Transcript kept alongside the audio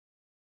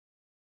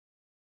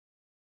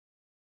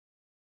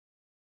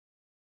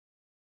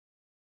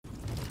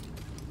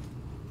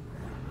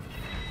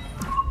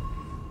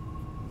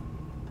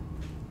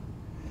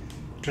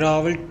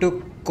Travel to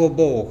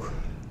Kobo.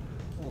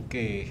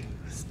 Okay,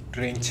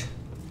 strange.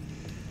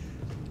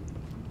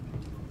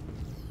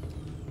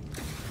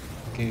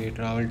 Okay,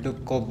 travel to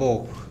Kobo.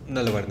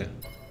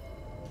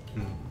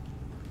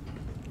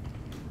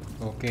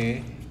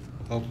 Okay,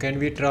 how can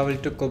we travel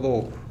to Kobo?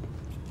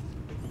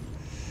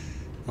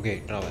 Okay,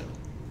 travel.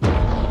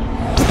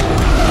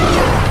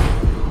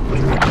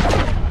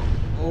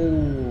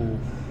 Oh,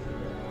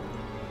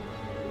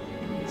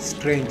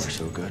 strange.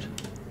 So good.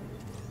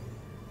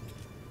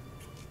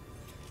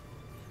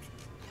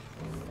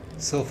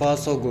 So far,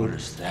 so good. What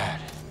is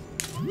that?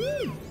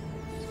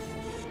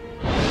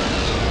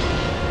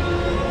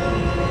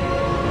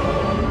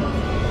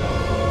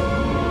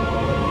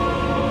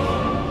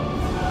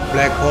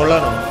 Black hole,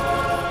 no?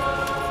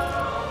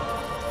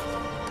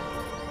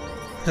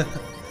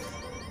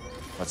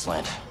 Let's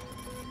land.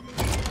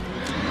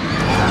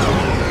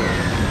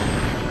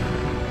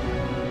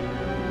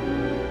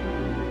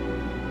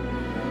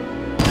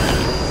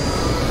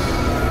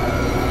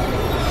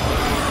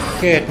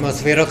 Okay,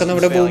 atmosphere ഒക്കെ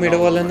നമ്മുടെ ഭൂമിയുടെ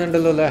പോലെ തന്നെ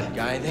ഉണ്ടല്ലോ അല്ലേ?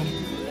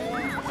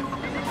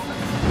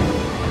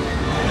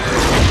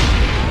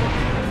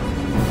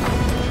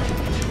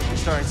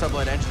 Starting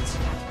sublight engines.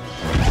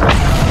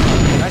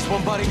 Nice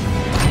one, buddy.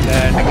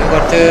 Landing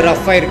കുറച്ച്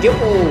rough ആയിരിക്കും.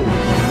 ഓ.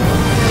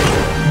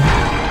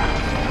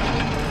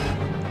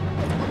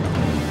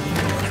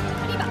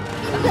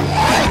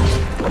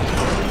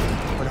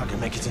 We're not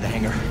gonna make it to the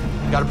hangar.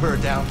 Gotta put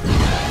her down.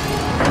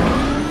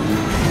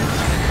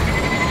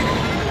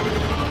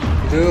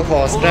 ഇത്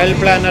ഹോസ്റ്റൈൽ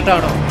പ്ലാനറ്റ്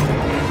ആണോ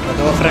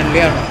അതോ ഫ്രണ്ട്ലി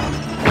ആണോ?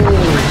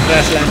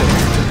 Crash land.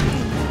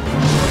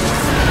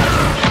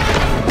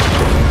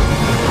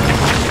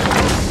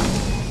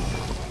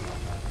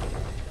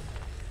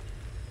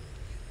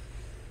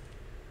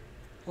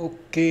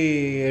 ഓക്കെ,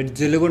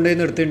 എഡ്ജിൽ കൊണ്ടുപോയി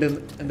നിർത്തിയിട്ടുണ്ട്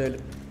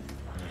എന്തായാലും.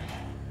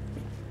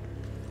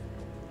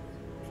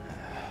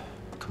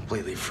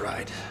 Completely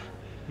fried.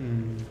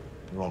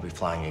 We won't be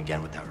flying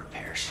again without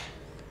repairs.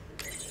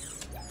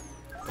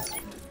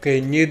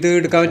 ഇനി ഇത്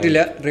എടുക്കാൻ പറ്റില്ല,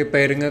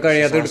 റിപ്പയറിങ്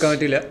കഴിയാതെ എടുക്കാൻ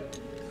പറ്റില്ല.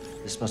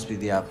 This must be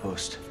the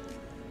outpost.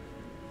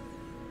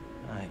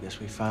 I guess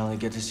we finally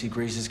get to see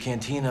Greez's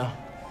cantina.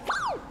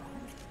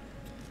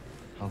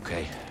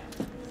 Okay.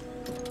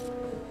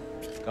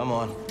 Come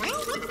on.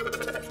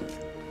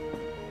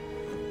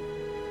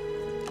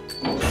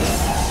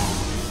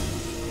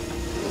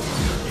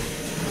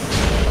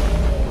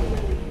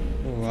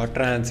 ആ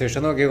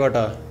transition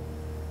നോക്കിക്കോട്ടാ.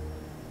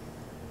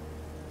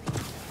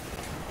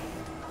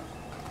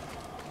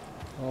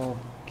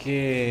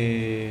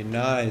 Okay,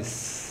 nice.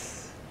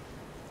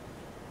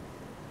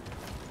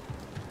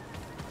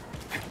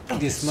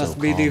 This must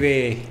be the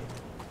way.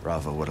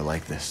 Bravo would have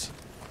liked this.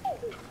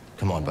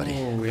 Come on, buddy.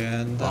 Oh, yeah.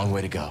 Long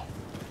way to go.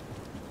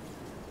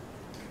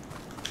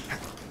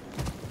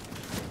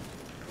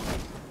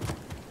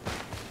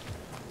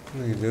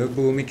 ഇത്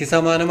ഭൂമിക്ക്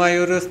സമാനമായ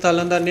ഒരു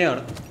സ്ഥലം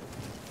തന്നെയാണ്.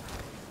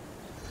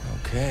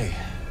 Okay.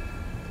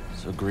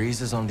 So Greez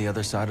is on the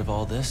other side of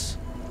all this?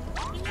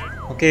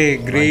 Okay,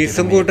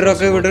 ഗ്രീസും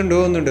കൂട്ടറൊക്കെ ഇവിടെ ഉണ്ട്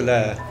തോന്നുന്നുണ്ടല്ലേ.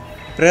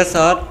 Press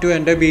R to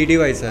enter BD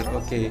visor.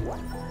 Okay.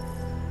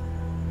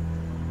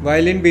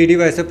 While in BD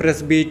visor, press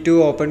B to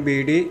open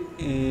BD.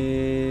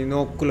 No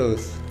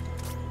close.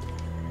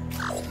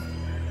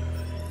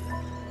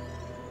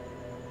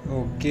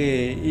 Okay,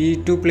 E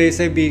to place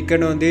a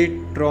beacon on the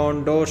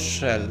Trondo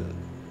shell.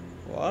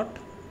 What?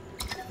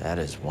 That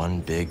is one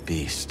big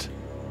beast.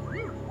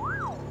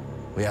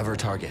 We have our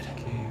target.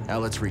 Okay. Now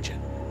let's reach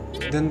it.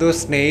 ഇതെന്തോ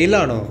snail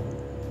ആണോ?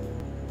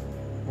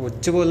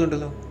 ഒച്ച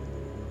പോലുണ്ടല്ലോ.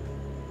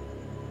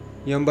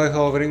 By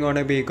hovering on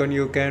a beacon,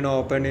 you can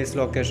open its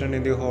location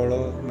in the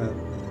hollow map.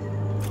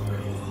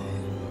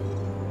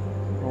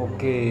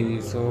 Okay,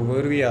 so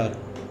where we are?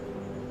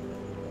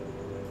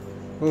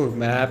 Oh,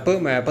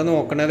 മാപ്പ്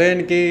നോക്കണതേ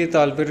എനിക്ക്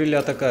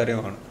താല്പര്യമില്ലാത്ത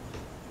കാര്യമാണ്.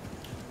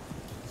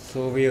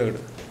 So weird.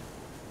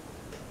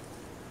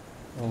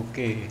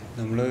 Okay,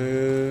 നമ്മൾ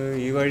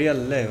ഈ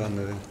വഴിയല്ലേ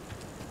വന്നത്?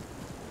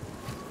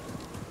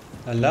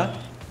 അല്ല,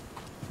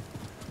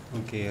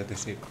 ഓക്കെ, അത്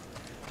ശരി.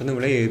 അപ്പം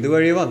നമ്മൾ ഏത്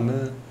വഴി വന്ന്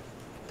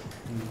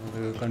അത്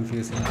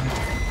confusing.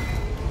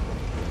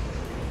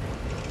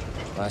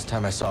 Last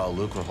time I saw a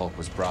Lucre Hulk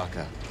was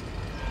Braca.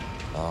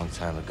 Long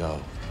time ago.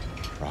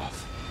 Prof.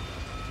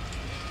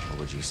 What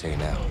would you say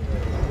now?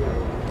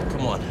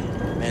 Come on.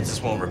 Mantis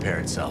won't repair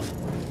itself.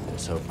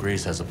 So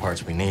Greez has the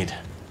parts we need.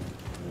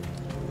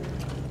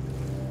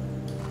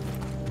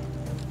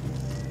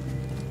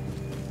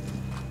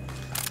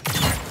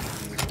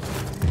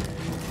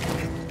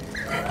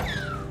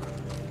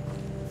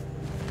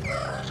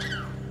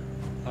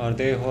 Are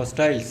they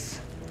hostiles?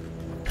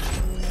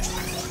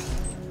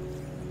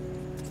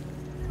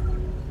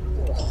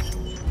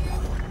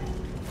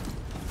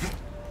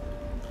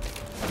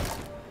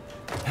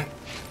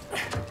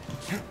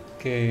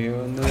 Okay,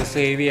 ഒന്ന്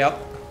save ചെയ്യാം.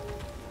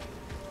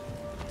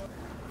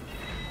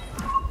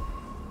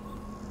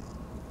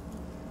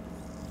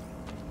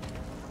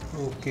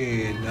 Okay,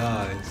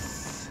 nice.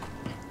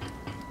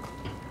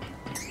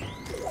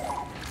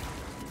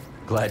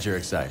 Glad you're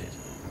excited.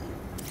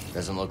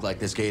 Doesn't look like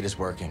this gate is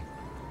working.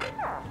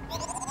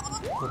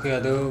 Okay,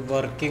 that's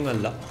working.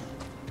 I'm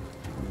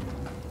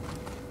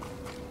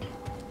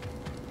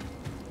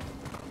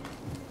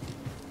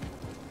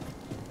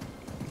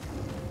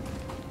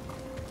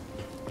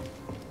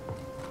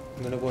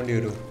going to go to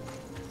you.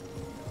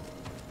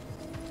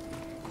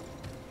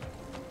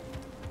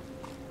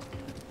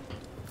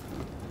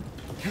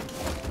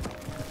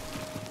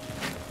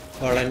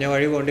 വളഞ്ഞ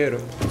വഴി പോകേണ്ടി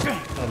വരും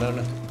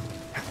അതാണ്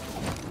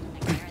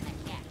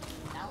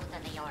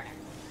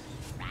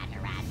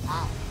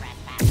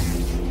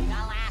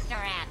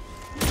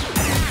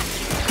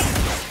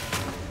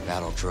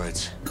Battle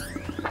droids.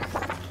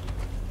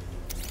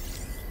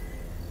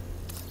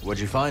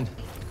 What'd you find?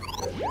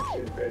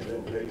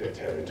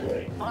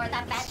 For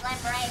the Bedlam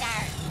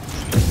Raiders!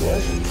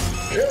 What?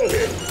 Kill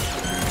him!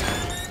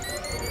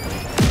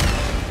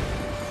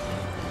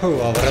 ഓ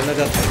അവരെന്നാ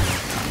ചത്ത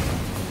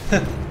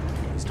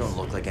These don't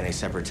look like any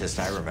separatists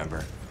I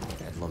remember.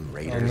 Bedlam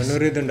Raiders.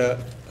 അങ്ങനൊരു ഇതുണ്ട്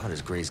What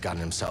has Greez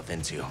gotten himself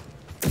into?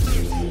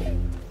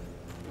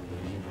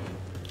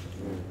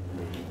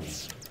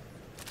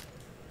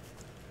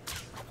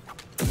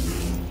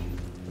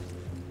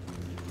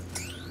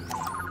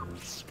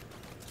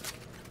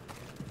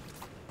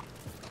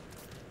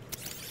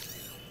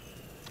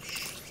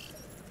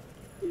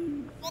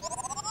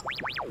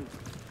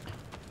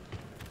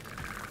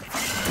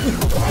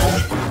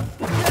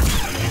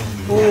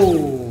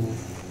 Oh,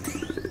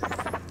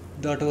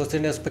 that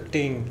wasn't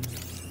expecting.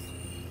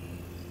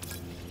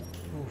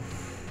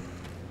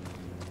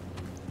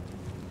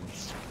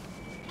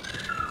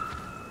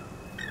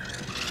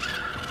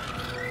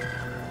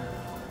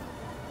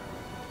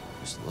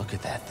 Just look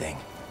at that thing.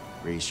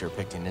 Greez sure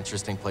picked an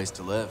interesting place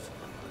to live.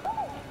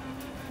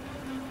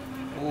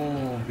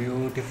 Oh,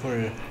 beautiful.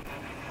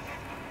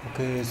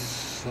 Okay,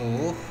 so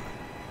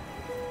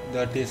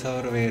that is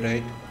our way,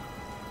 right?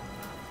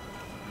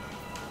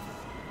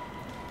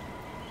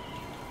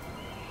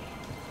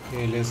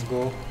 Okay, let's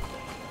go.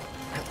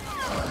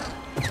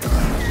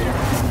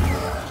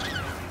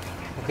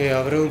 Okay,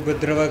 our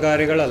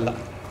ഉപദ്രവകാരികളല്ല.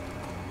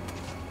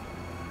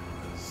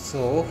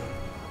 So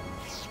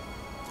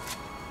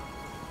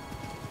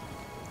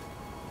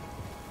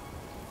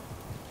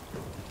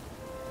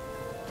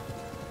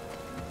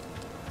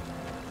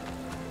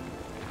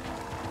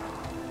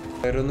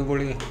വേറൊന്നും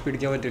പൊളി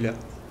പിടിക്കാൻ പറ്റില്ല.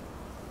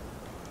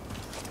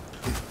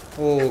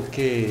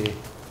 Okay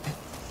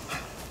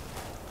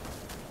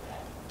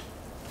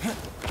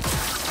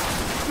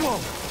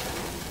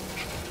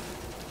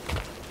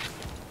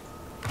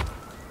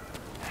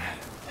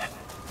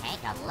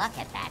Take a look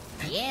at that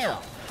view.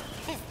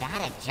 Is that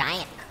a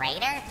giant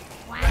crater?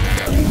 Wow!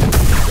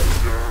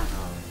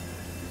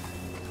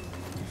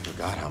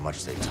 Forgot how much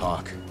they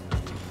talk.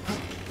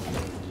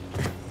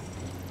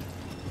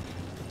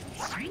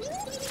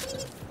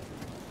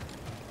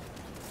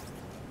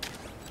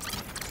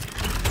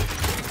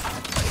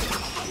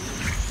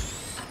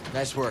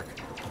 Nice work.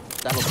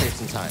 That'll save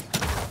some time.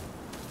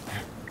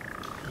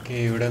 Okay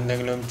ഇവിടെ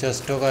എന്തെങ്കിലും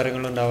ചെസ്റ്റോ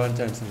കാര്യങ്ങളോ ഉണ്ടാവാൻ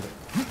chance ഉണ്ട്.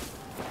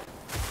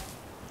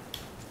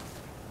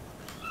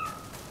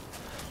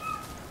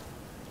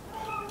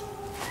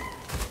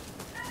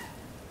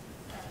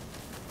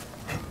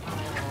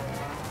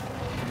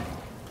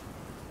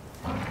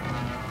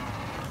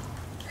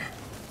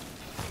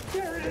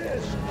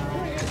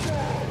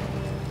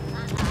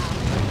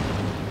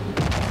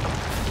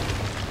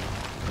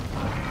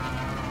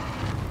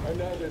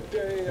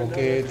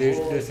 Okay, this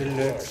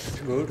looks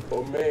good.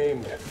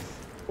 Maimed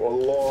or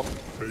lost.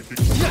 Making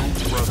true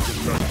threat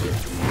detected.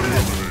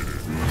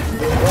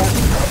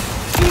 Eliminated.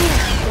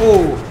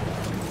 Oh!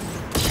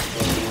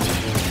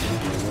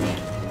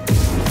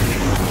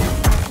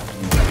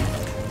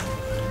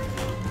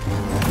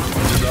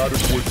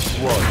 Inadequate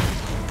strike.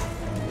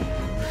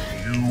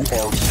 You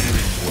are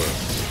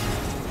meaningless.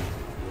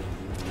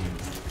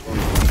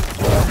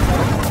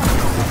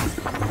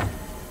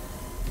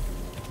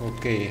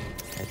 Okay.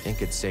 I think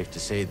it's safe to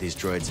say these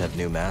droids have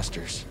new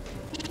masters.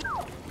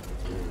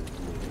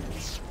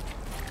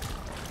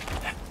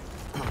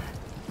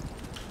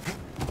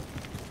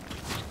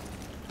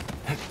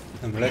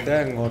 നമ്മളെന്താ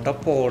എങ്ങോട്ടാ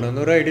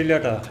പോകണമെന്നൊരു idea ഇല്ല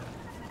കേട്ടാ.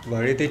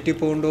 വഴി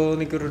തെറ്റിപ്പോണ്ടോ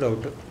എനിക്കൊരു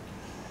doubt.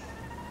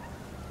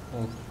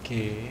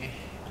 Okay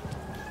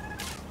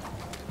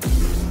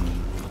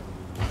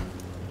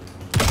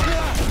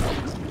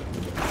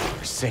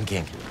We're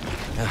sinking.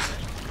 Ugh,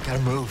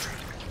 gotta move.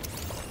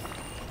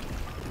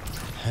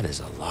 That is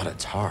a lot of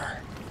tar.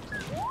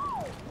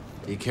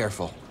 Be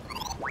careful.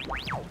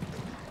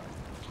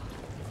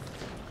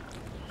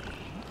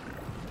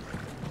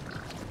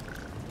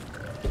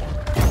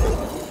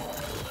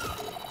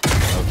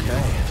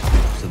 Okay,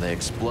 so they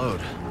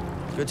explode.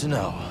 Good to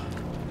know.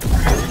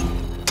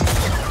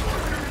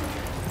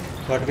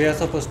 what we are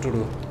supposed to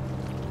do?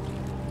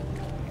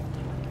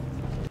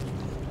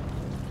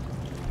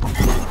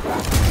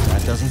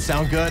 That doesn't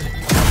sound good.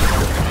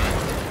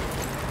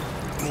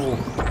 Oh.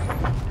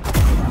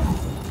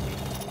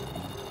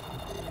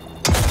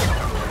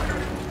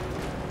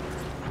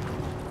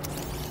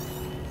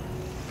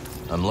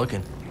 I'm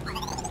looking.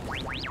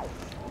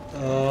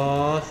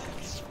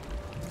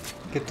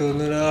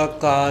 തോന്നുന്നു ആ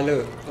കാല്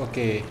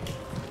okay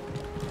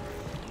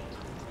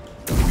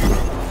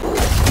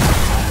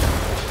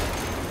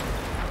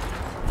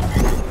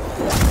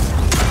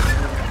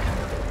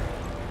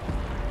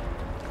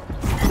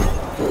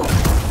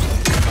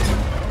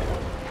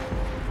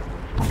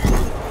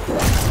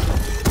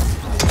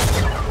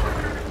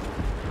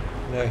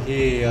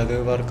അത്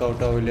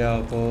workout ആവില്ല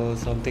അപ്പോൾ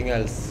something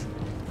else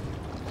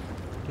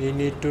we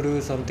need to do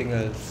something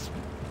else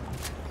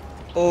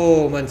ഓ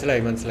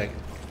മനസ്സിലായി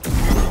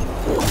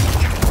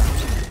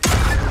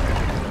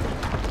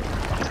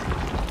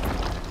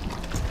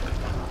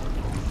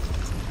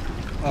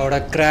അവിടെ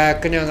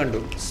crack ഞാൻ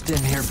കണ്ടു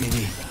Stim here, BD.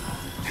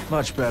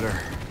 Much better.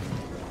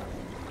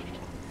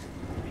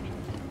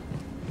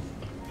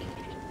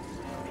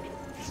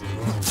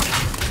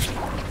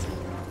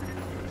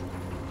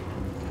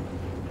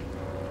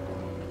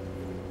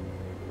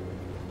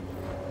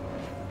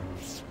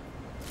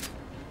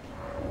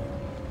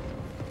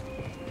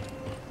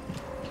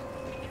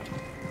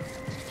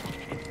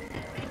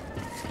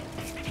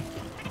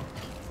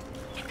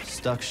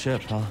 Stuck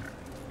ship, huh?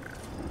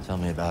 Tell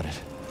me about it.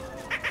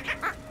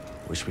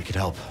 Wish we could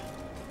help.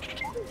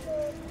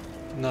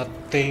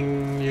 Nothing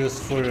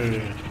useful.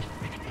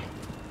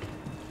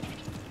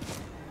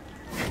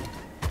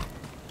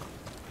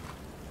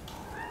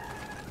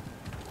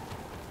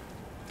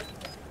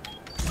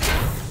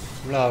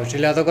 നമ്മൾ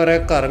ആവശ്യമില്ലാത്ത കുറേ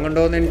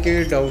കറങ്ങുണ്ടോയെന്ന് എനിക്ക്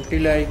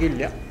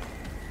ഡൗട്ടില്ലായിരിക്കില്ല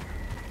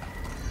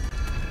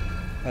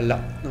അല്ല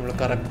നമ്മൾ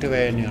കറക്റ്റ്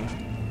വേ തന്നെയാണ്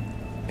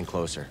And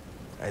closer.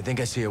 I think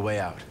I see a way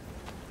out.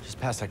 Just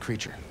past that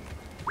creature.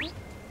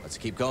 Let's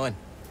keep going.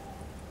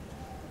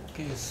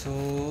 Okay, so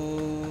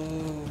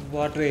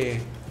what way?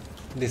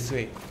 This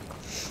way.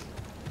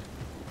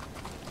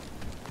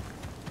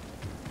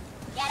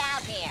 Get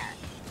out here.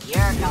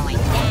 You're going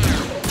down.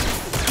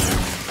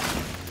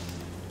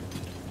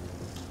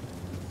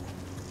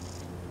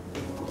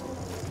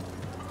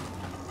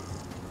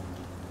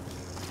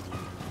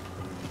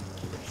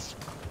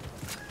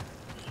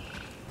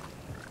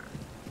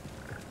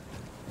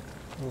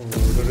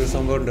 ഒരു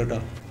സംഭവം ഉണ്ട് കേട്ടോ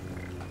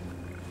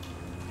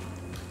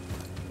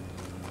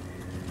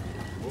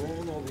Where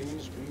are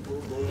these people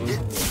going?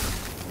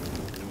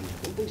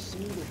 Don't they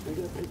see the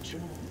bigger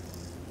picture?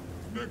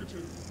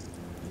 Negative.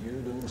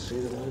 You don't see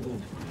it either.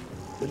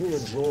 But you're a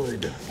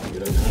droid. You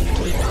don't have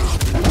to.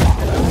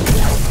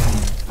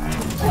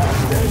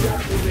 Stand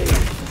up to me.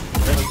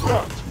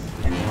 Attacked.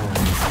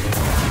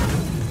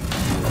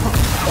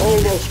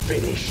 Almost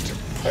finished.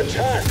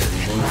 Attack!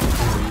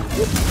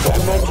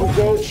 One more to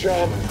go,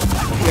 chum.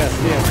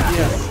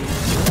 yes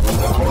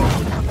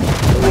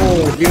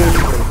oh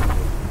beautiful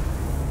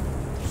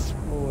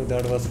oh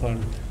that was fun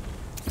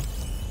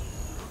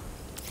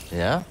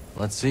Yeah?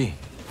 Let's see.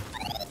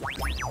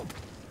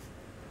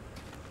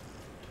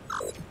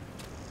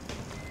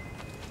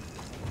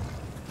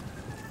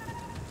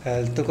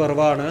 Health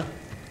കുറവാണ്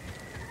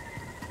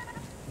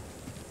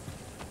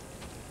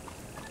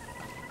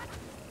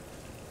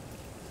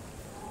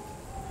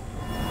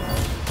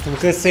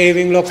നമുക്ക്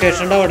saving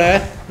ലൊക്കേഷൻ്റെ അവിടെ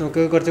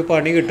നമുക്ക് കുറച്ച്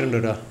പണി കിട്ടുന്നുണ്ട്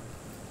കേട്ടോ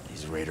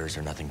These raiders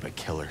are nothing but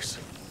killers.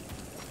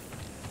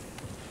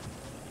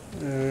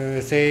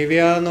 Save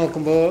ചെയ്യാൻ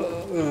നോക്കുമ്പോൾ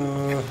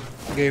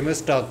ഗെയിം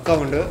സ്റ്റക്ക്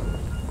ആവുന്നുണ്ട്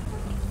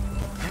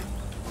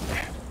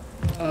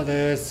അത്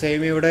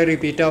സെയിം ഇവിടെ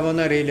റിപ്പീറ്റ്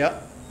ആവുമെന്ന് അറിയില്ല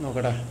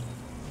നോക്കട്ടെ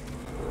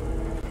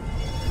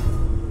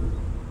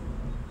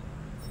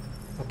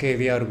okay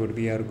V are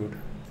good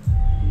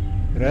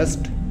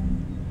rest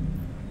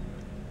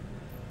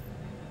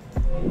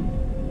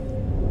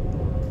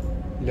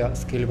ഇല്ല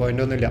സ്കിൽ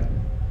പോയിന്റ് ഒന്നുമില്ല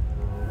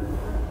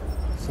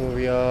so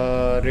we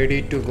are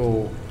ready to go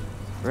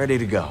Ready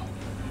to go.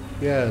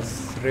 Yes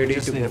ready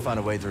Just to need go to find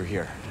a way through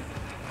here.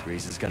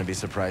 Greez is gonna be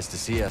surprised to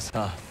see us,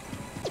 huh?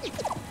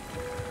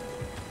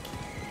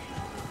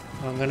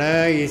 അങ്ങനെ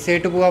easy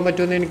ആയിട്ട് പോകാൻ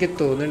പറ്റുമെന്ന് എനിക്ക്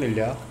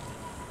തോന്നുന്നില്ല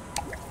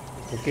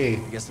okay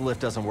I guess the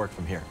lift doesn't work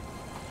from here.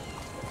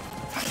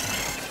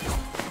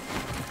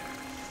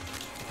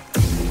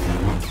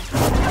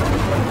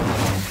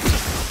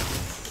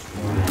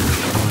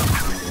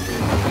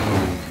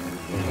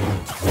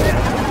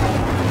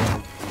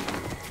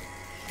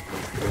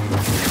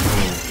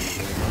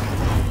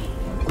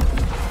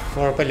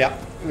 കുഴപ്പമില്ല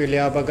വലിയ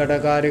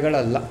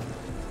അപകടകാരികളല്ല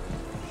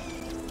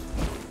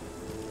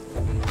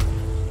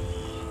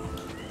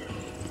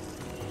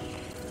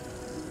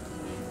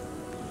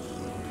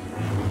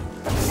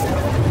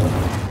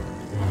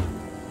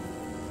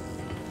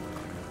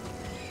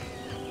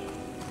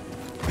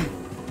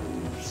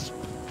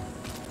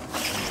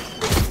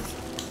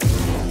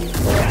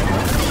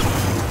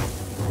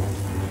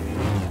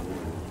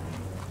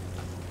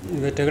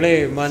ഇവറ്റകളെ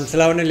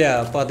മനസ്സിലാവണില്ല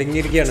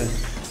പതുങ്ങിയിരിക്കുകയാണ്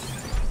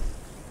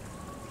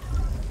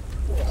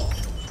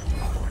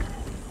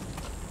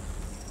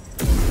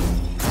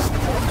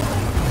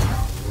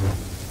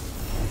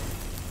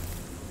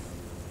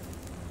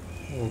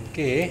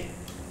okay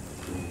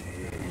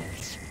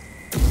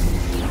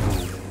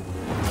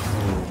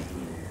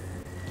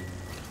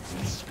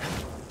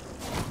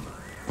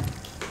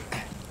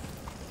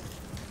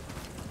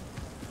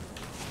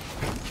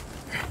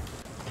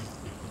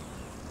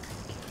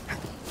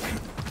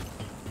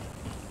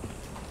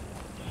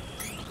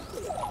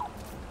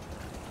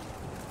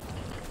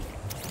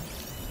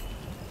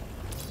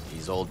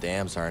These old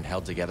dams aren't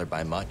held together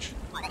by much.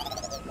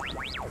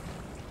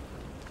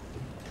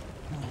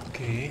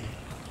 Okay.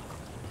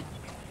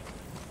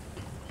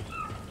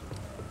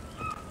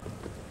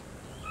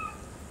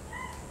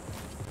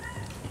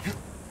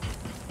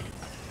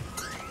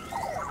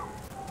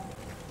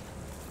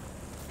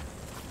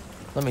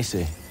 Let me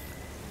see.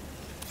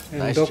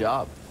 Nice എന്തോ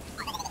job.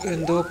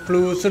 എന്തോ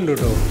ക്ലൂസ് ഉണ്ട്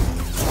കേട്ടോ.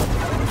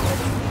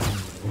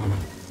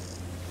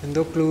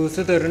 എന്തോ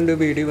ക്ലൂസ് തരുന്നുണ്ട്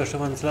ബീഡി, പക്ഷെ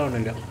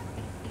മനസ്സിലാവണില്ല.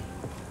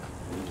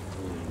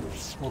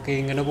 ഓക്കെ,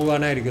 ഇങ്ങനെ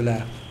പോകാനായിരിക്കും അല്ലേ?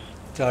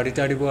 ചാടി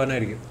ചാടി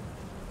പോകാനായിരിക്കും.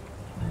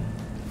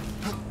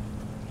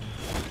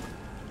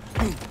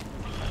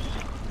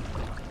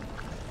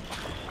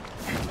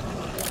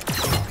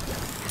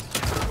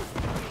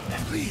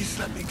 Please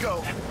let me go.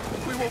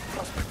 We won't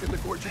prospect in the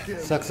gorge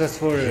again.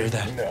 Successful.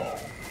 No.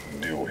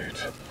 Do it.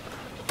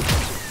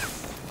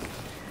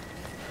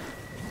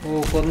 Oh,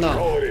 കൊന്നാ.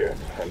 Call it in.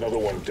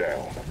 Another one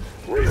down.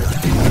 Raise.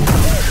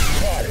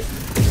 Got it.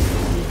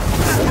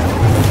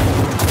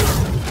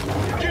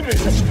 Give me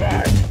some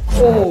back.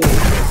 Oh.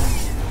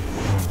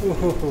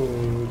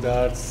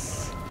 That's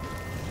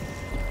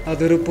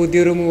അതൊരു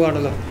പുതിയൊരു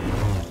മൂവാണല്ലോ.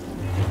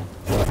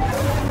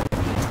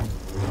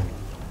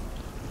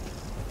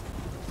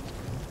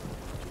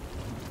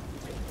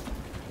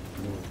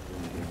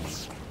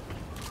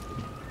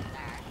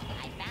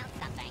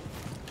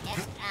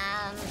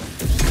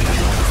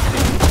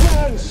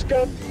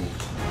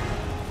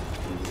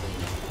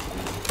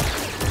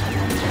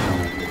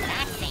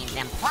 That seems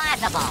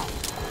implausible.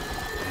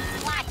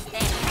 Watch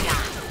this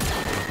shot.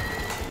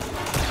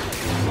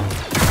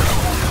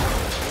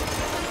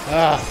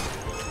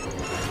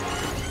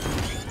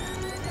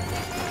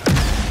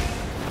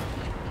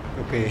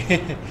 Okay.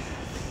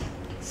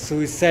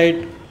 Suicide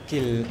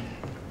kill.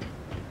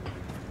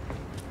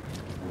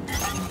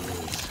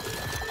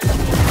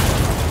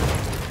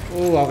 ഓ,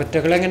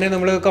 അവറ്റകൾ എങ്ങനെ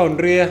നമ്മൾ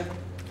counter ചെയ്യുക?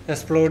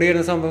 Explode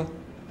ചെയ്യുന്ന സംഭവം.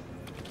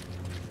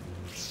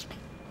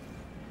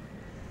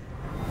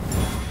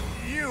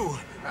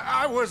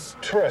 I was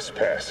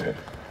Trespassing.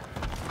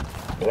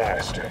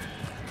 Blast him.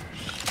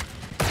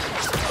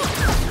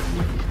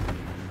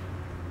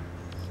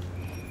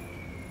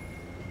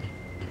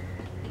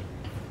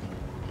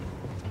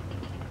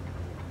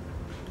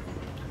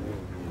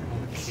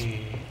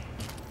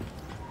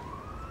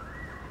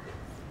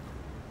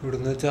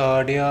 ഇവിടുന്ന്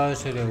ചാടിയാ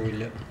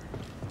ശരിയാവില്ല.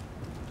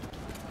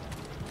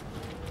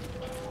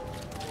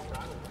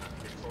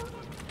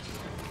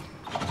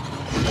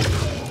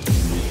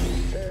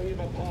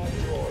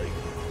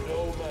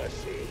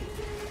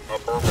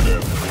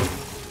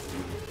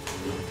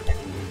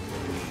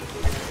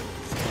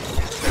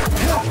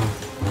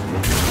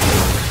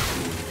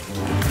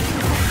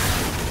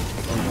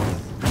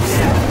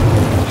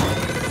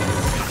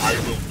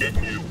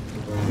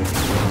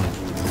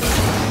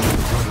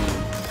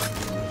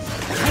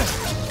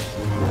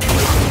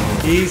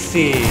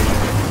 Easy.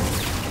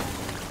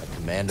 A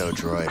commando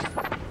droid.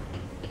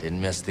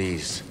 Didn't miss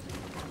these.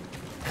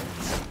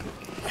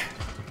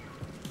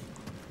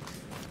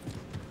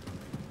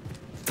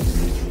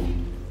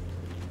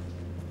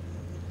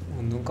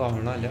 ഒന്നും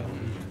കാണാനില്ല.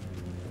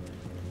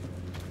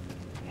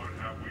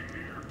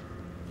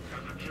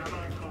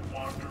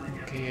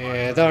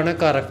 ഏതാണ്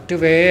കറക്റ്റ്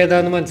വേ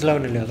ഏതാന്ന്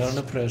മനസ്സിലാവുന്നില്ല,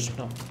 അതാണ്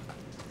പ്രശ്നം.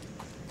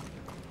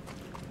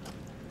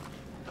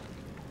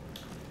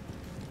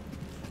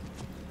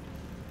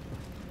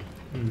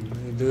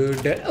 ഇത്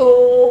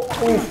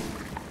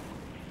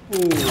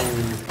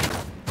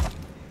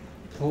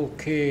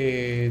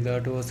okay,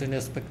 that wasn't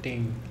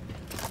expecting.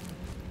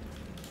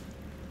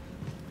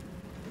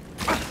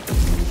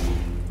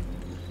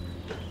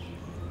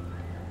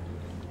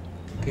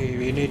 Okay,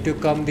 we need to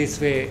come this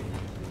way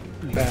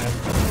back.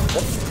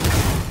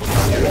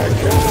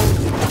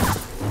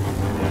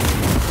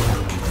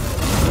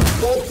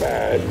 Not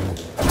bad.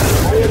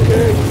 Are you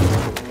okay?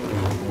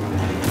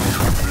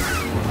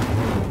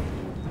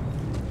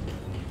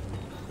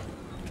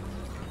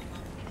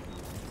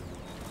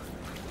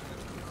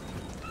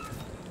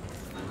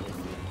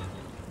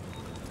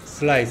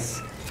 Slice.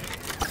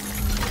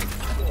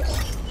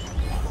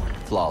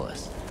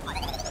 Flawless.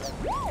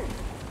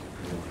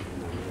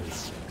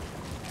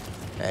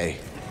 Hey,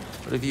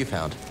 what have you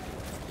found?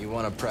 You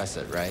want to press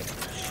it, right?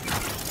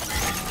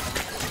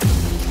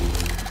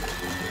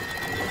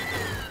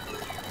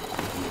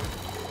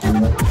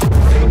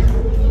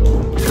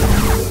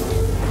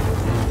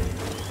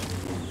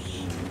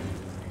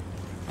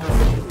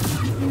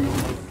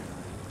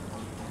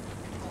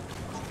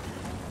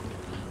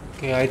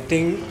 Okay, I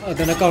think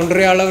അതിനെ counter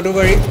ചെയ്യാനുള്ള ഒരു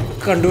വഴി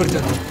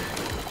കണ്ടുപിടിച്ചത്.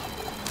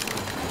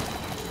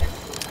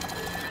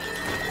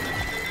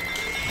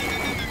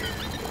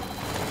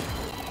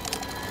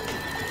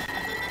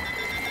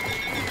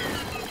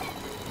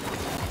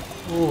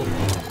 ഓ,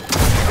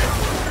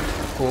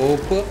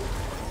 കോപ്പ്.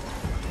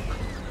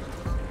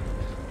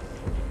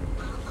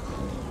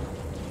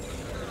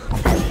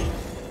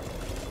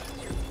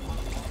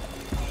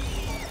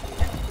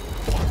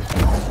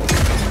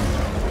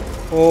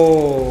 ഓ,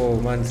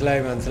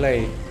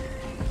 മനസ്സിലായി.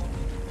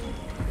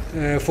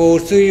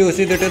 Force use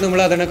ചെയ്തിട്ട് നമ്മൾ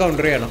അതിനെ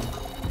counter ചെയ്യണം.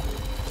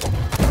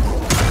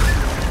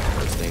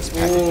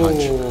 Pack a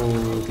punch.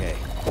 Oh. Okay,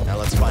 now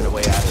let's find a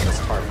way out of this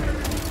apartment.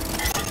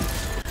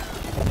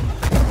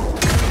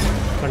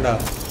 കണ്ടാ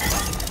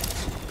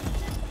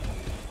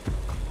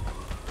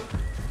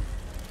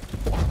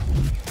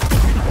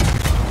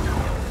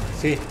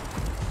സി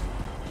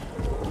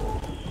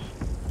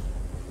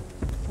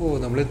ഓ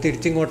നമ്മൾ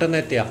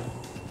തിരിച്ചിങ്ങോട്ടെന്ന് എത്തിയാ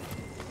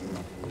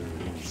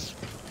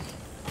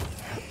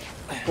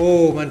ഓ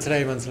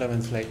മനസ്സിലായി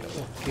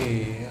ഓക്കെ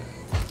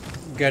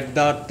ഗെറ്റ്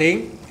ദാറ്റ്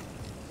തിങ്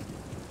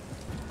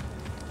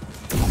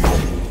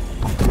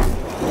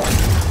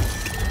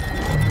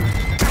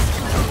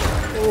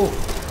ഓ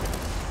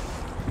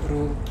ഒരു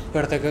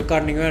ഇപ്പോഴത്തേക്ക്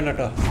കണ്ണിങ് വേണം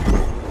കേട്ടോ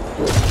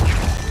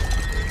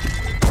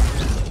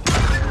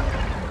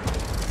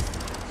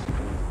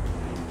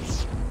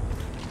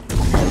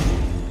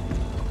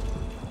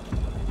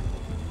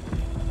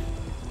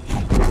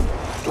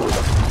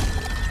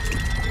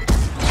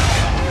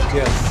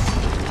Yes.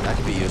 That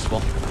could be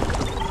useful.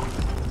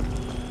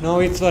 Now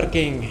it's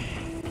working.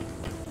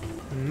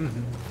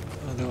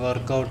 അത്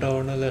വർക്കൗട്ട്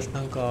ആവുന്ന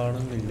ലക്ഷണം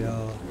കാണുന്നില്ല.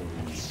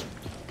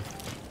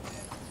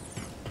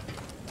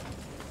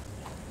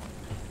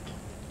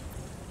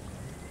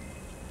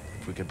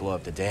 If we could blow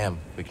up the dam,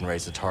 we can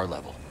raise the tar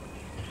level.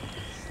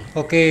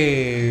 Okay,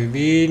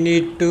 we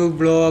need to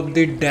blow up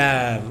the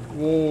dam.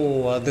 ഓ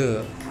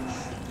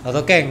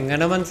അതൊക്കെ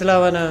എങ്ങനെ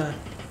മനസ്സിലാവാനാ?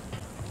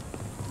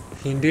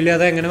 ഹിന്ദിയിൽ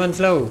അത് എങ്ങനെ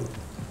മനസ്സിലാവും?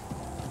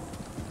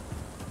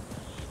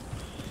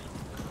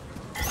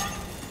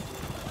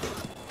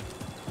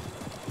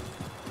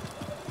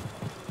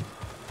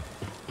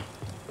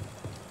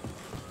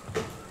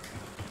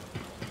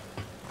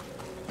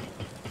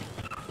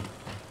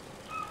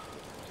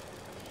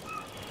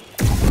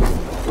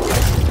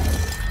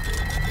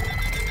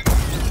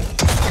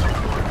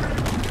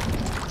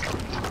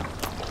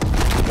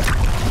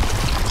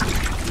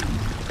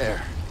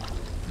 There.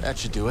 That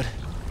should do it.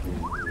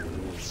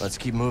 Let's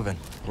keep moving.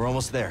 We're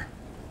almost there.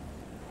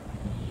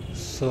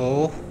 So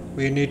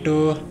we need to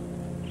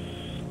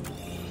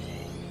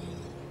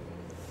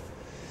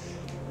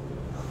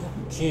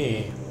okay.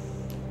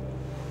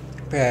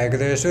 ഇപ്പം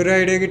ഏകദേശം ഒരു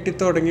idea കിട്ടി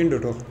തുടങ്ങിയിട്ടുണ്ട്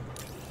കേട്ടോ.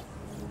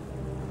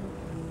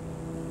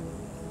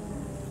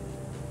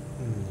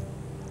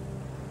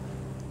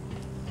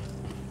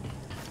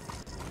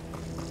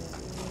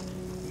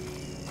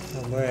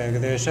 അപ്പോൾ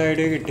ഏകദേശം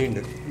ഐഡിയ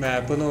കിട്ടിയിട്ടുണ്ട്.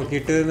 മാപ്പ്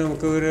നോക്കിയിട്ട്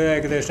നമുക്ക് ഒരു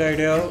ഏകദേശം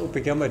ഐഡിയ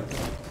ഒപ്പിക്കാൻ പറ്റും.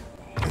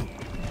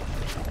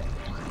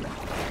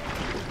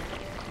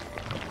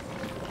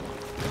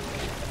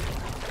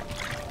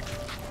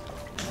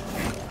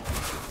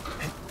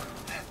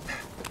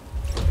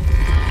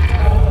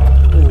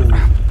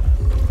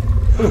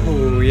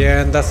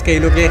 എന്താ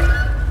സ്കെയിലൊക്കെ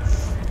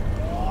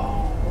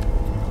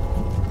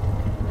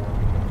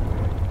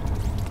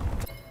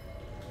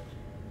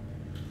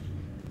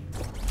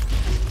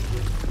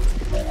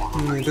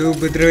ഇത്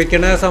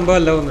ഉപദ്രവിക്കണ സംഭവം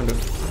അല്ല തോന്നുന്നുണ്ട്.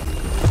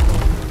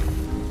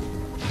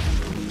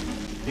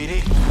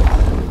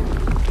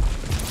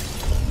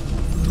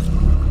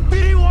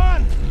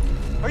 BD1!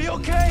 Are you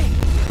okay?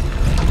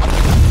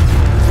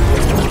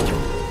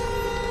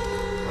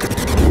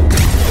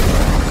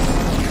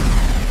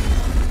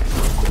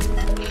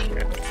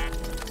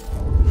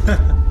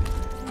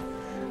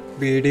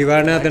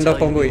 BD1 അതിൻ്റെ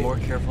ഒപ്പം പോയി.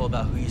 More careful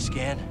about who you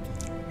scan.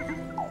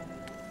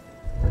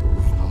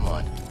 Come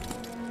on.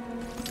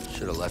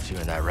 Should have left you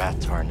in that rat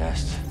tar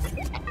nest.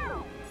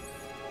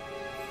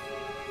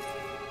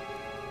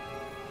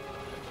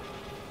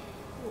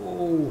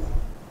 Oh.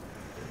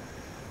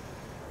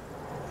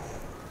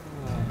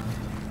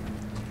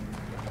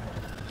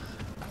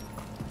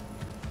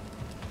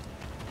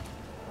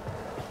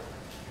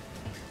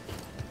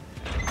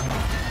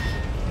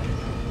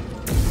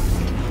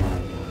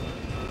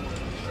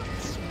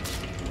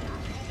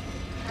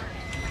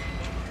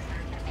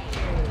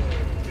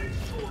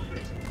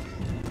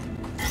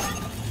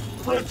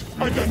 Threat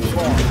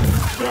identified.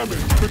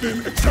 Damage within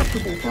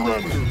acceptable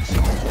parameters.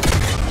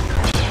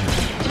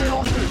 They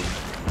are hit.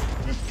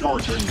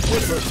 Discharging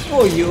weapon.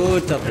 Oh, you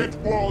tough. It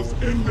was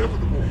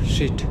inevitable.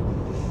 Shit.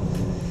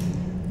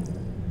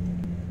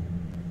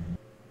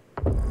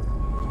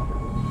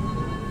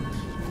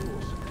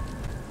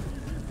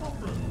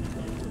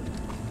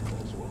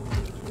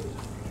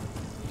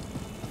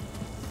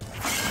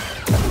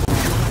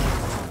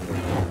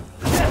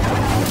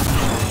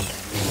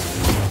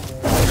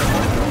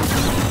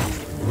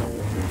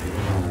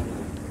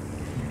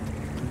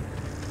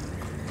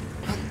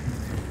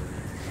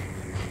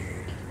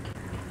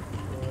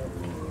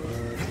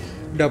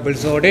 Double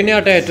സോഡ്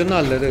തന്നെയാട്ടോ ഏറ്റവും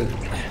നല്ലത്.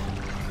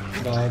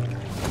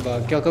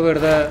 ബാക്കിയൊക്കെ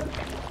വെറുതെ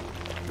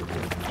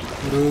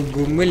ഒരു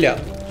ഗുമ്മില്ല.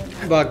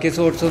 ബാക്കി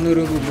swords ഒന്നും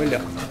ഒരു ഗുമ്മില്ല.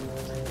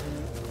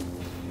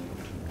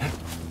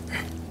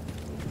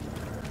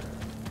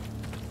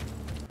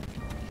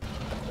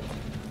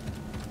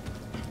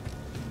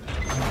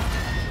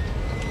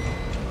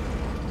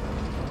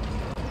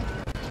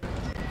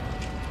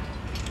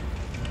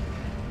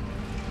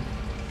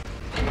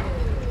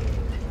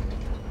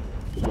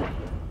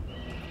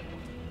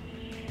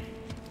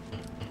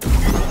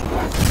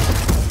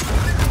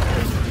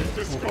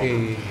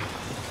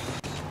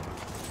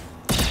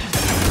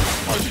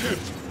 hit.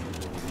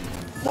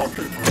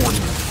 Rocket point.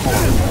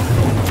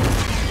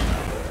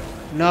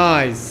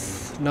 Nice.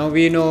 Now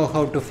we know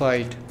how to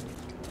fight.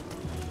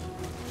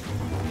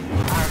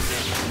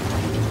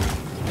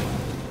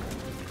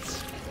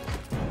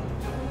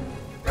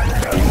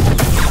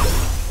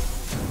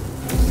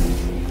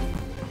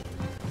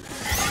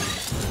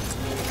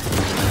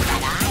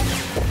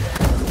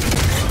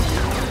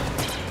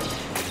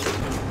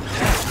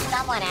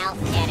 Someone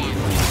else did it.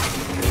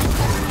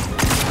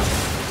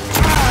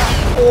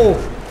 Oh!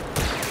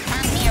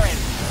 Come near it.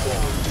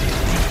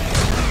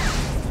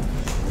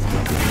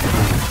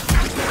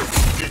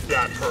 Did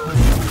that hurt?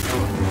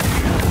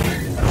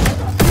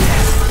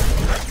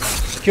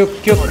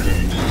 Cube.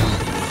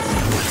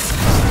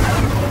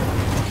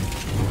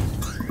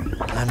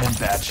 I'm in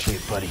bad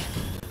shape, buddy.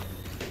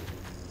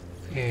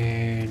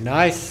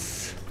 Nice.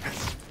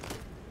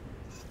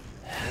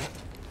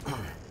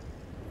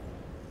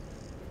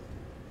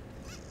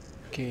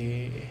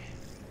 Okay.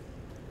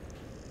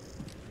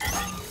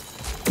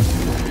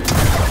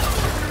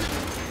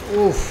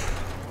 Oof.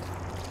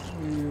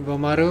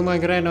 Vamaru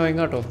ഭയങ്കര annoying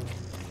ആട്ടോ.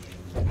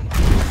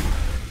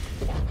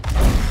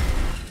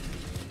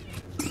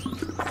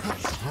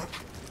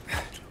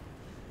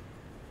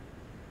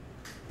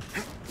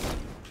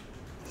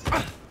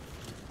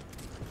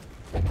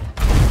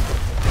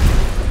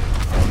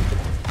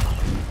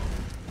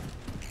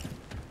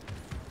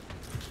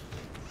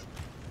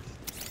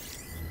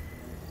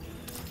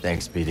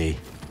 Thanks, BD.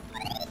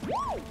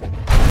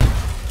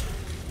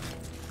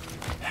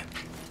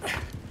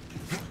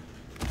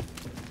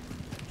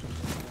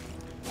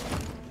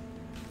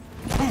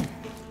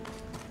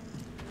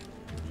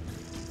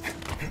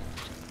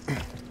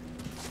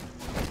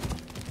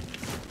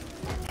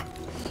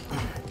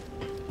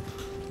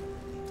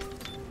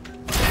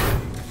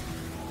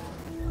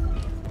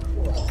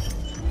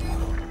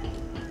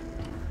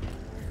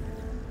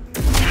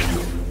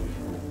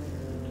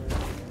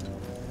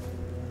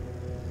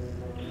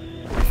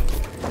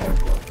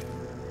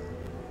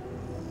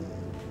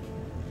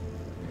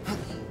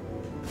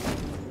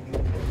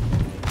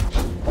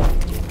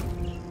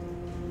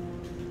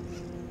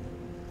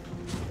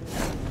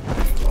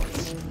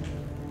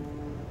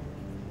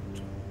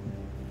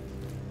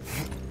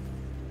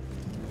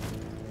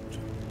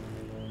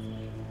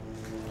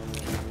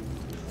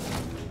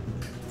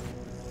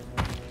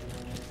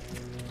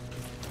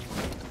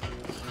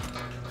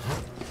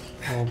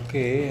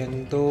 Okay,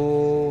 എന്തോ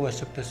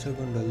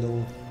വശപ്രശ്നമൊക്കെ ഉണ്ടല്ലോ.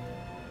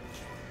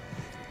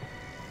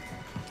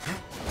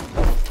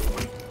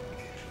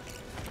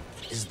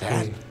 Is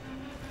that?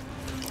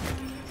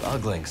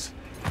 Uglings.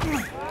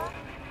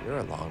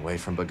 You're a long way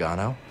from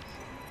Bogano.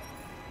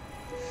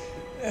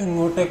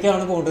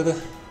 എങ്ങോട്ടേക്കാണ് പോകേണ്ടത്?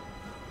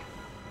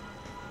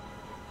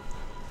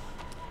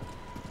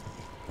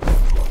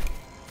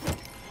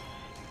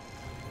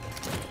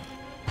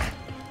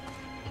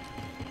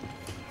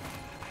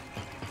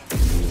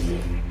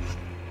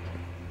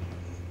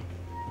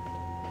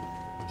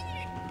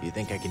 You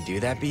think I can do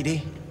that, BD?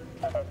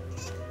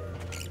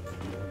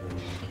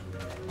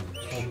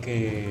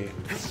 Okay.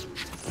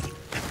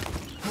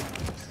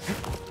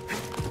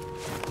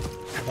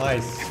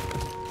 Nice.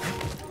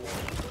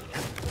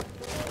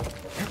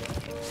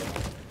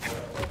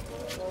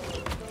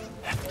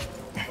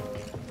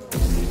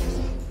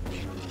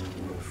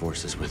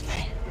 Force is with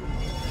me.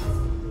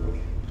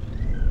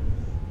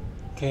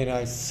 Okay,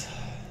 nice.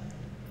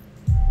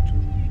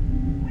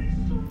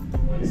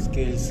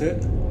 Skills.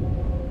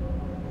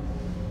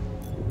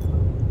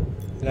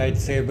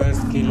 Lightsaber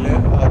skill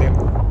ആദ്യം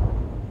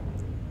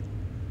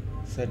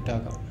set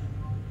ആക്കാം.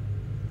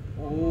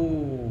 ഓ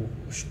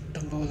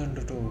ഇഷ്ടം പോലെ ഉണ്ട്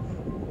കേട്ടോ.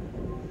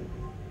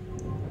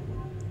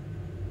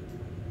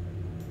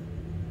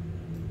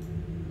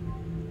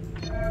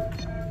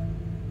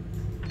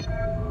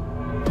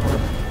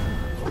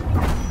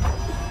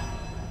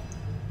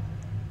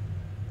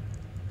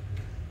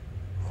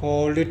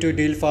 Hold it to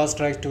deal fast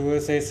strike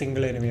towards a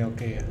single enemy.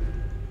 Okay.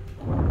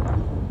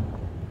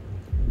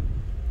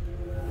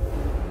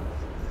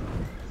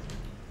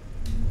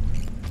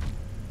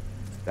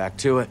 Back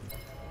to it.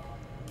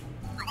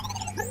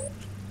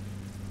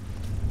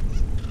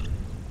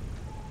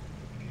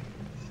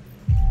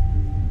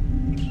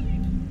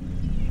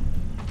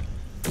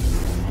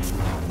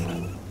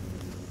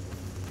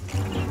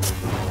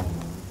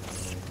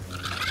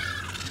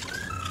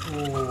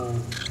 Oh,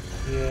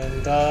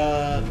 എന്താ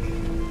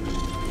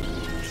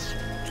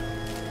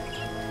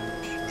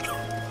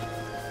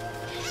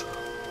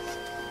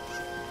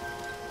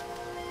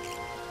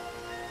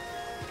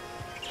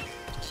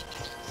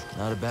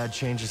Not a bad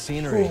change of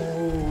scenery.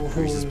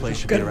 Greez's place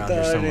should look be at around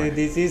here that. somewhere.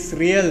 This is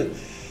real.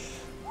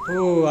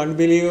 Oh,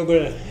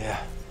 unbelievable. Yeah.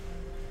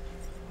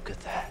 Look at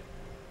that.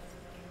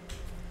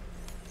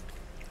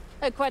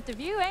 Quite the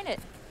view, ain't it?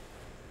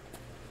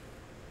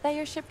 That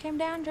your ship came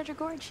down, Dredger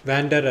Gorge?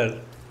 Wanderer.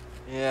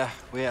 Yeah,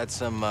 we had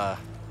some,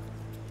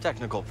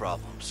 technical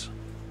problems.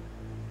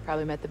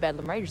 Probably met the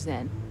Bedlam Raiders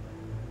then.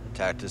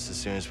 Attacked us as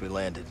soon as we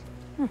landed.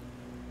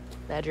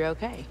 Glad you're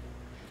okay.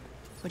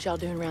 What y'all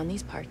doing around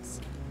these parts?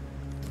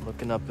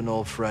 Looking up an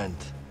old friend.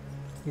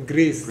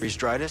 Greez. Grease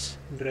Dritus?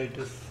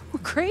 Greatest.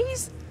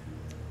 Greez?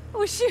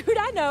 Well, shoot,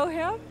 I know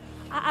him.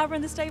 I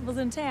run the stables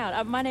in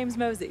town. My name's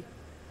Mosey.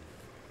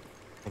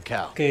 And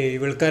Cal. Okay,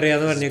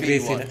 ഇവൾക്കറിയാന്ന് പറഞ്ഞു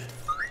ഗ്രീസിനെ.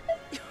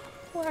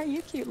 Why are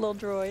you cute little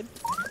droid?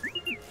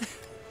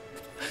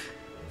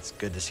 It's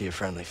good to see a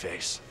friendly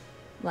face.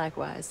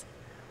 Likewise.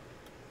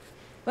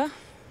 Well,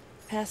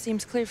 path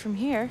seems clear from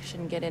here.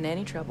 Shouldn't get in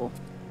any trouble.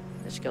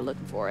 Let's go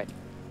looking for it.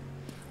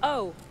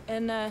 Oh,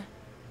 and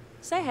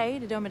say hey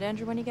to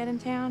Domodendra when you get in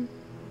town.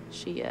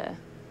 She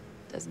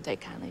doesn't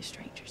take kindly to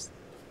strangers.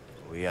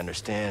 We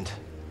understand.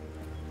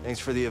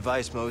 Thanks for the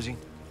advice, Mosey.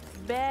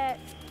 Bet.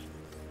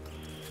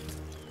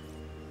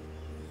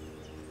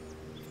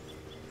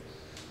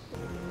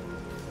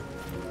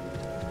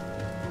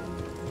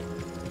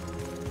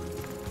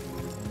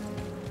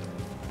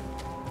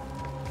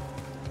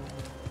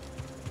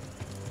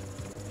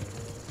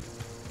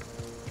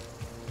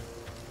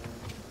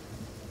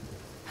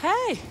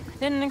 Hey,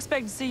 didn't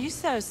expect to see you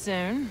so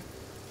soon.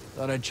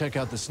 Thought I'd check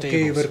out the Okay,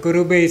 stables. ഇവർക്കൊരു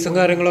ബേസും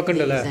കാര്യങ്ങളൊക്കെ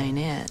ഉണ്ടല്ലേ? This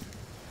ain't it.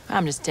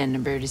 I'm just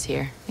tending Brutus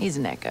here. He's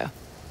an echo.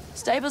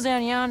 Stable's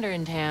down yonder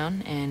in town,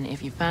 and if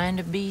you find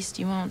a beast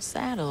you want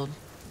saddled,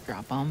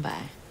 drop on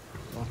by.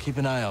 I'll keep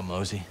an eye out,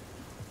 Mosey.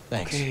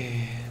 Thanks. Okay,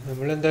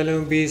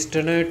 നമ്മളെന്തായാലും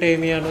ബീസ്റ്റിനെ time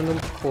ചെയ്യാനൊന്നും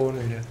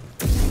പോകുന്നില്ല.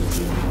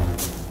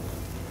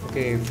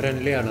 Okay,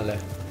 friendly ആണല്ലേ?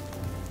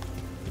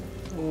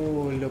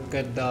 Oh, look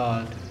at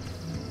that.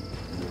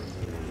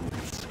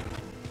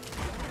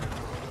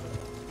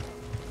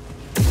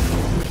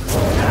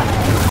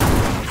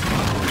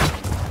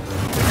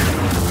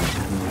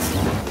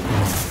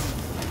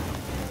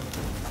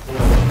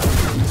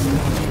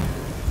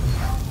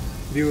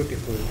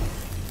 Beautiful.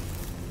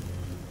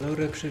 No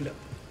രക്ഷയില്ല.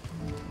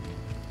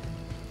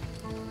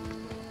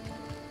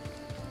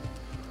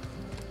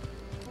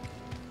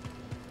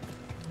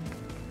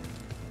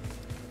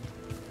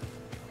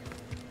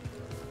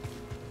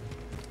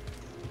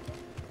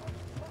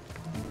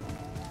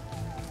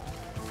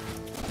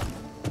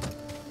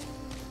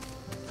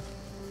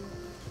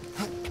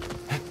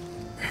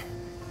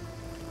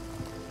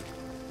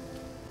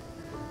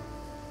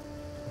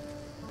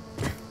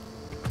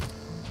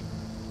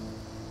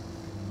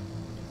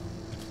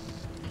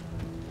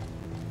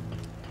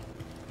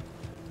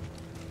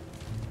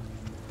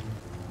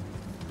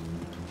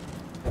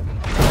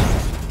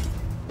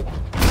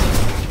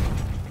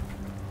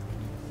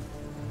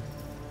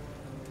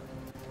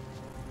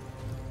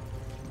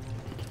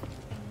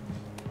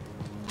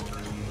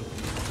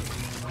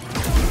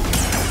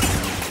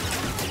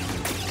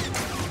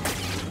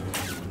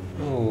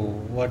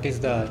 What is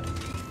that?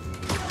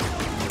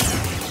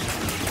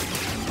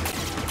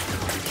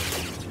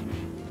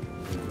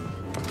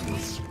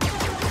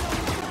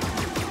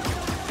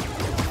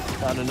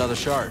 Found another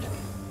shard.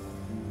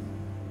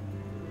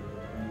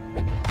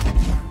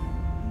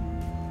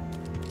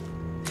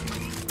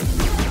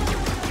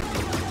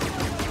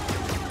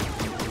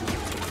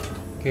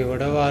 Okay,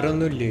 ഇവിടെ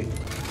വേറൊന്നുമില്ലേ?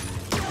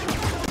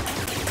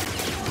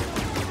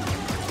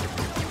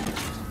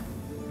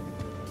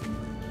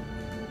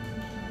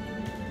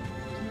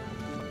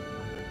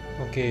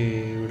 Okay,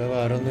 ഇവിടെ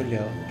വേറൊന്നുമില്ല.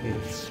 Okay.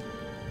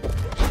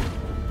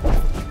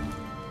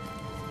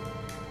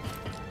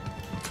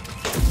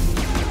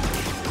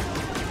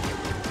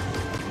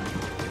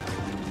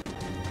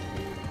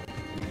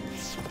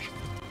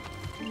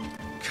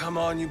 Come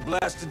on, you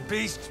blasted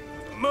beast!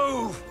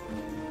 Move!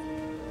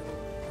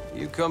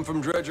 You come from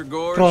Dredger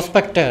Gorge?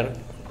 Prospector.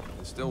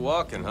 Still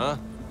walking, huh?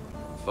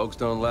 Folks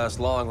don't last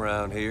long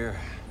around here.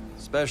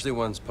 Especially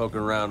ones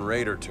poking around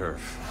raider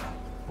turf.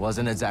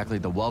 Wasn't exactly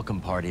the welcome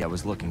party I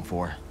was looking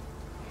for.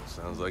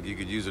 Sounds like you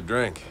could use a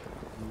drink.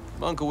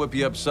 Monk will whip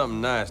you up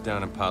something nice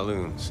down in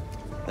Paloons.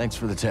 Thanks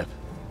for the tip.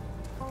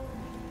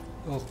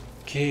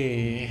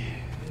 Okay,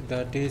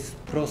 that is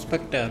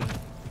Prospector.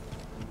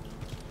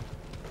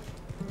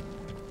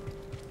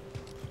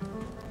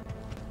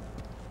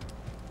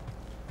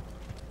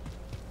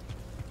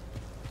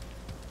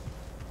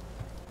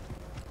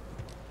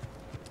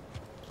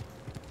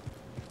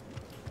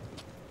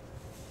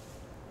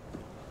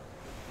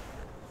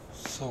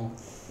 So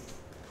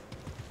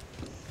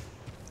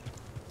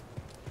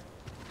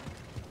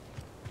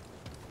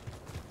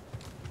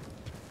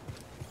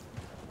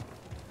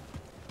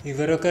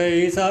ഇവരൊക്കെ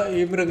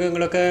ഈ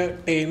മൃഗങ്ങളൊക്കെ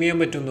time ചെയ്യാൻ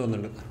പറ്റും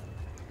തോന്നുന്നുണ്ട്.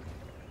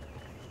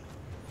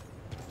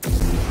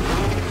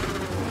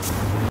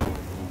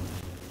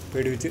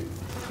 പേടിപ്പിച്ച്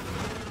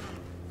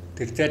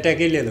തിരിച്ച്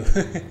attack ഇല്ലല്ലോ.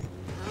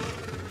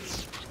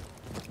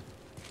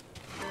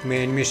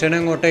 Main mission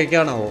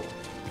എങ്ങോട്ടേക്കാണാവോ?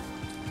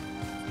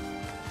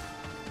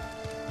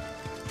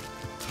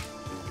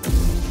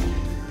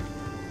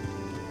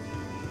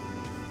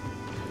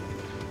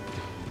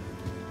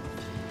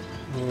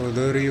 Oh,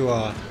 there you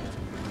are.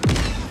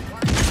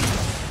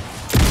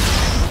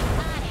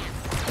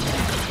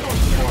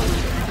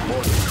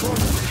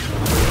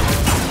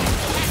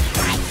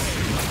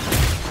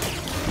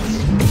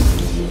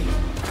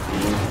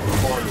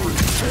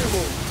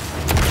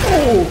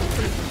 Oh!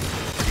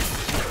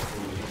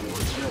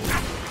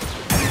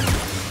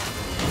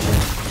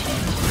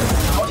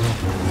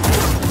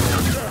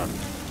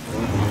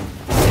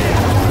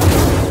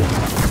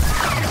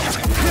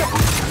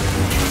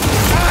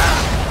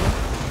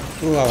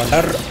 അവൻ്റെ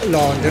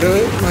ലോഞ്ചർ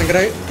ഭയങ്കര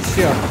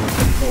ഇഷ്യാണ്.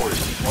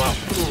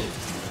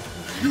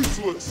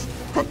 Useless.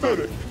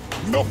 Pathetic.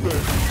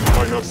 Nothing.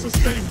 I have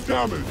sustained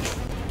damage.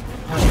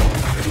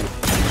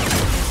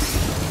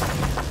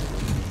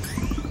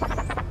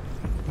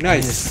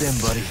 Nice. Sim,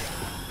 buddy.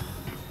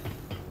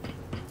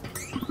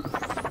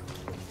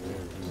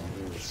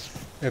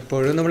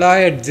 എപ്പോഴും നമ്മൾ ആ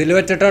എഡ്ജിൽ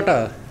വെച്ചിട്ടാ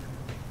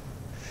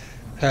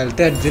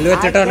ഹെൽത്ത് എഡ്ജിൽ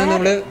വെച്ചിട്ടാണ്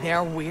നമ്മള്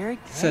They're weird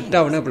സെറ്റ്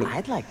ആവണേ എപ്പോഴും. things.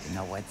 I'd like to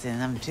know what's in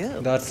them too.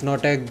 That's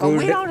not A But we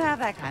good don't have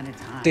that kind of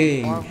time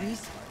thing. or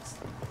resource.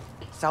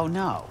 So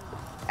no.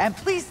 And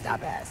please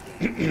stop asking.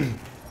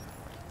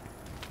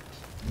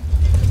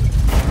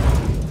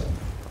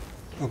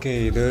 Okay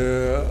ഇത്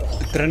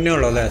ഇത്ര തന്നെ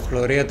ഉള്ളൂ അല്ലേ?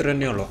 Explore ചെയ്യാൻ ഇത്ര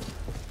തന്നെ ഉള്ളൂ,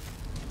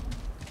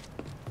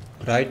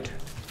 right?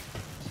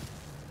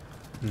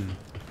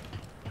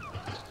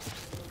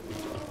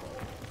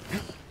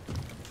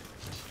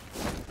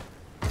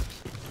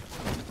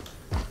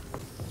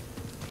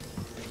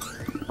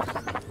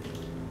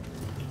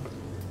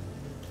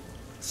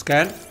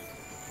 Scan.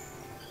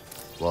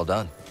 Well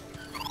done.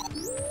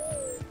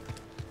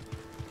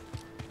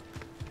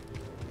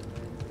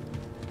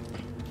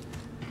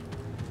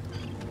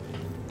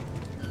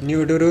 ഇനി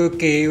ഇവിടെ ഒരു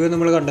കേവ്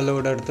നമ്മൾ കണ്ടല്ലോ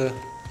ഇവിടെ അടുത്ത്.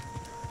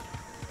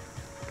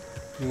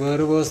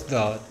 Where was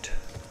that?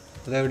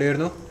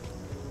 അതെവിടെയായിരുന്നു?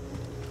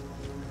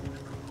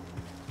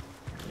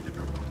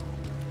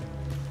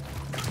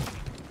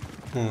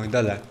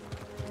 ഇതല്ലേ?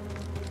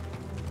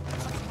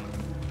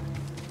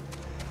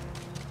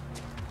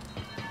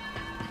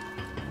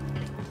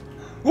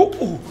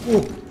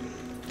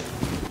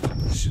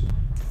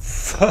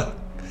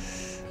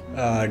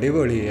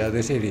 അടിപൊളി. അത്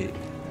ശരി.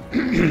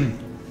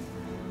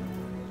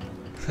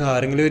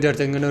 ആരെങ്കിലും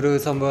വിചാരിച്ച ഇങ്ങനെ ഒരു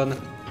സംഭവമാണ്.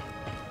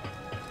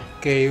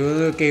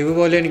 കേവ്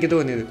പോലെ എനിക്ക്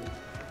തോന്നിയത്.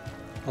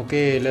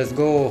 Okay, let's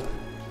go.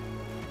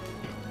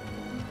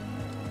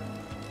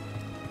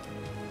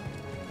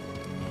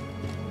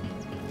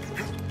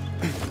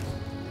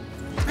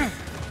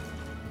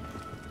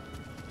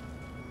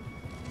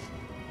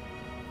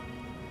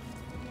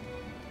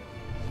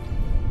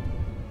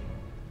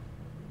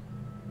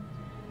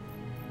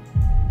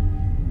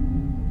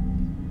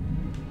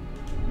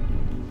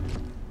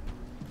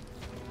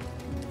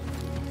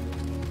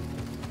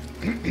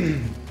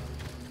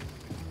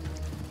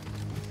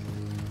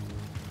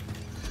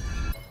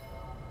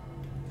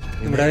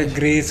 നമ്മുടെ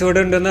ഗ്രീസ് ഇവിടെ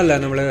ഉണ്ടെന്നല്ല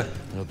നമ്മള്.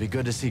 It'll be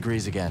good to see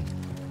Greez again.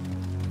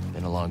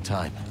 Been a long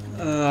time.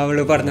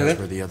 അവള് പറഞ്ഞത്.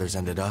 That's where the others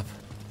ended up.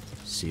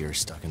 Seer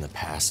stuck in the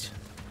past.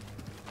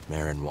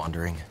 Marin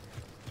wandering.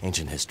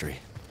 Ancient history.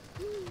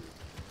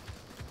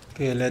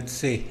 Okay, let's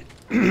see.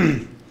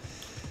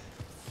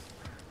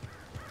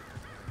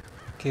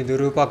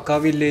 ഇതൊരു പക്ക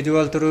village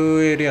പോലത്തെ ഒരു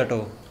area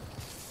കേട്ടോ.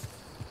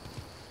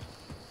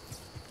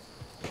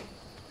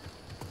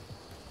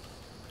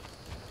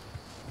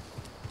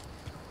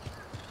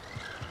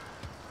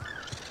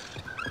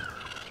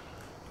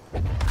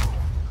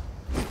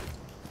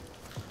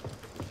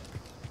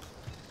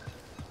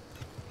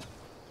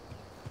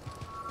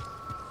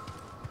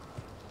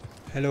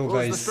 Hello, Who's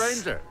guys. the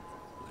stranger?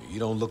 You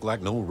don't look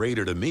like no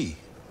raider to me.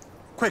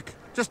 Quick,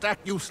 just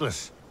act useless.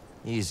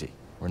 Easy.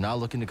 We're not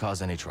looking to cause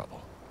any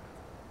trouble.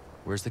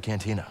 Where's the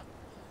cantina?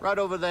 Right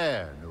over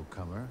there,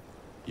 newcomer.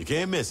 You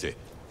can't miss it.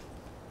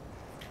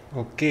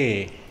 Okay.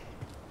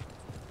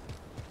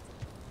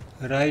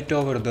 Right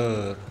over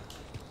there.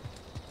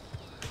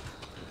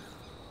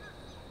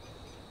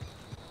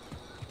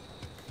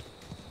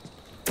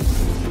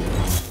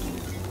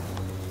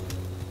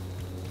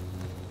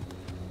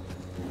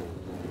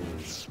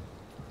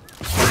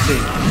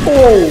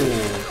 Oh!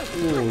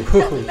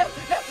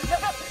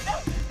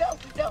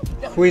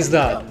 Who is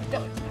that?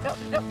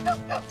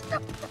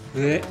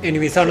 The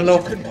enemies are low.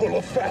 Can pull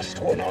a fast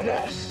one on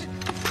us.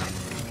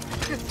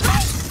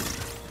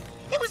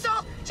 It was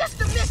all just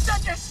a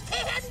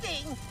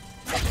misunderstanding.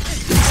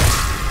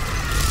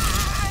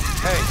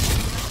 Hey!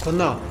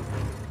 Konna.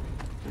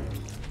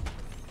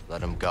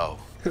 Let him go.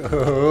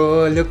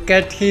 Oh, look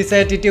at his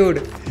attitude.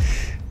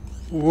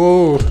 Whoa.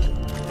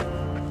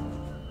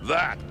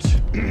 That.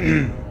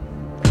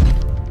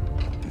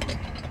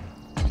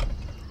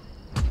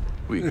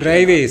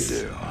 Ravies.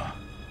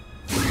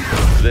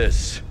 This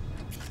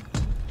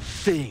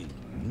thing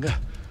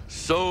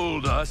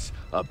sold us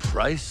a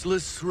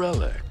priceless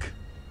relic.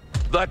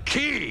 The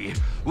key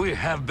we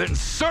have been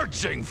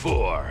searching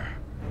for.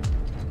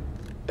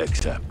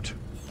 Except,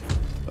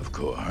 of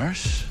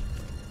course,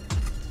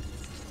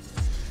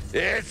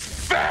 it's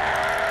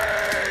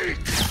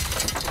fake!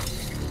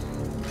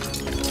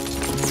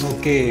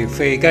 Okay,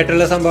 fake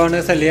ആയിട്ടുള്ള സംഭവമാണ്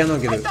cell ചെയ്യാൻ I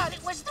നോക്കിയത്. thought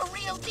it was the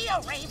real deal,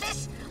 Ravis.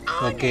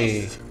 Okay.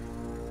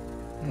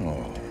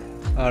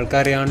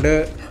 ആൾക്കറിയാണ്ട്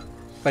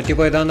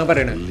പറ്റിപ്പോയതാന്ന്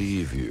പറയണേ.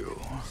 Leave you.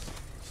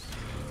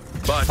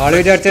 But ആള്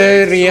വിചാരിച്ച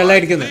real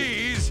ആയിരിക്കുന്നത്.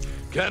 these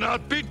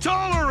cannot be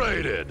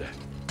tolerated.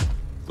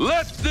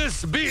 Let this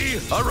be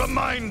a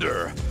reminder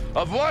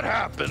of what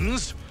happens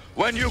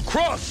when you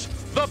cross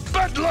the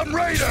Bedlam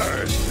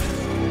Raiders.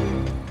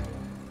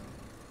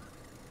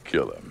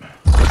 Kill him.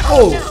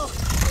 Oh.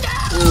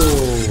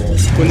 Oh.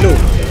 Kullu.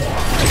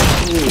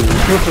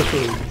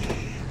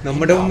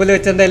 നമ്മുടെ മുമ്പിൽ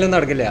വെച്ച് എന്തായാലും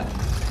നടക്കില്ല.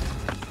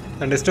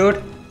 Understood?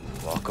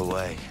 Walk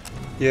away.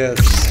 Yes,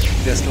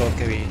 just walk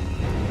away.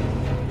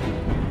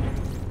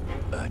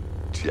 A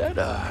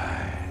Jedi.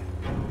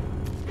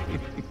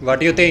 What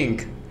do you think?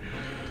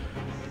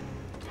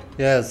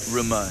 Yes.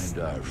 Remind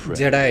our friend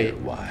Jedi.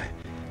 why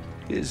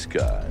his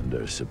kind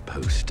are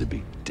supposed to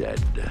be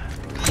dead.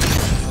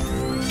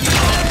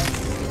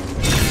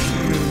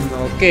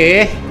 Okay.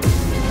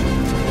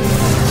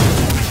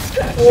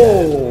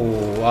 Oh,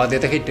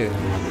 ആദ്യത്തെ hit.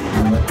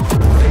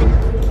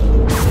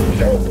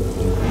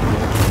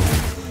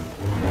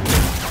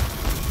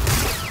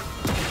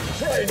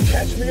 Try and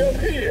catch me up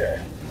here.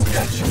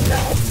 Got you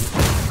now.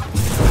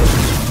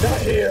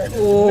 Not here.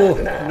 Oh, Not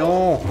now. no.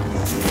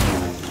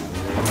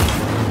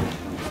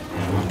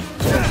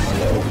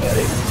 Hello,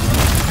 buddy.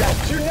 Got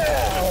you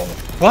now.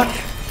 What?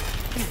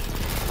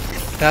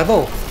 Tabo.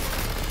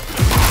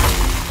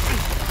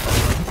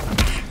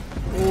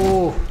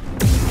 Oh.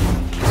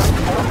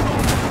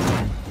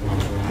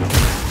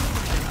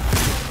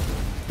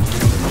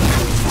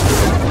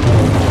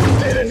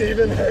 Didn't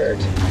even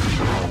hurt.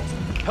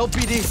 Help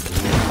BD.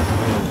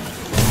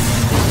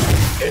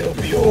 It'll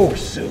be over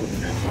soon.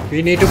 We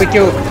need to be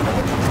cute.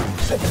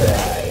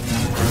 Surprise.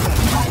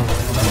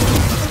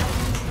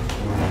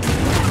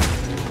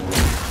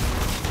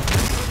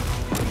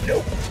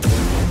 Nope.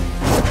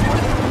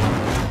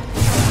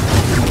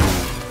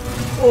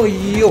 Oh,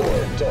 yo.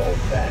 Weren't all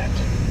that.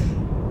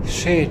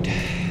 Shit.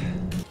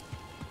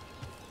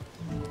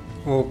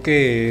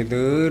 Okay,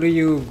 there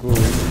you go.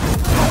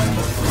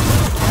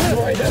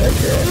 Try that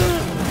again.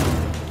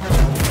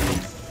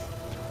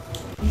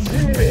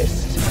 You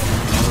missed.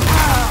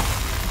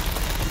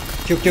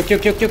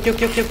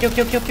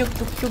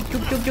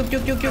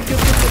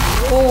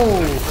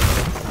 Oh,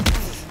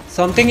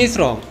 something is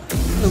wrong.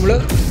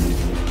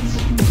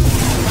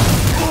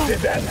 Did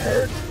that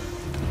hurt?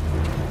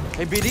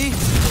 Hey, BD.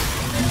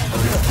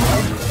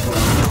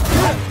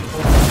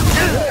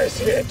 Nice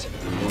hit.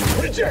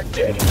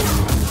 Rejected.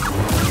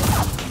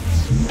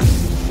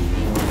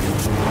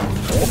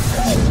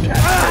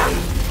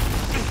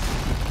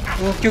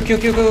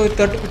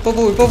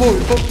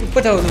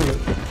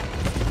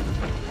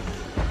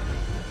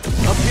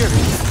 Up here.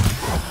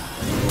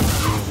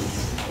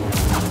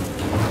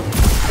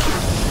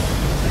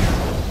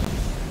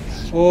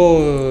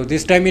 Oh,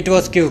 this time it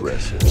was cute.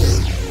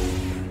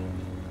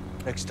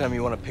 Next time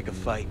you want to pick a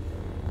fight,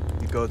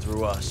 you go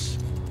through us.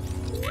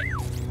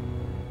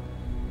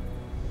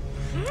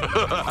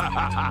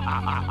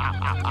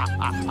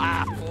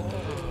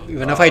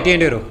 Even a fight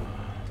ചെയ്യേണ്ടി വരും.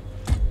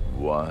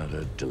 What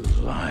a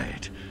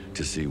delight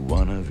to see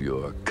one of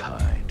your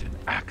kind in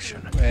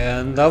action.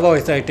 എന്താ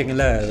voice acting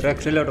അല്ലേ, ഒരു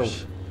രക്ഷയില്ലാട്ടോ.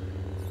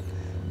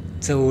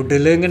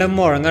 ചൂടിൽ ഇങ്ങനെ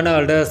മുഴങ്ങാണ്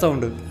ആളുടെ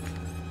sound.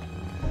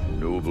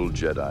 Noble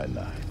Jedi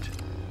Knight,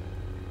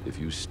 if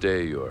you stay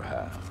your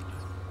hand,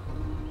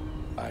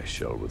 I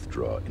shall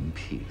withdraw in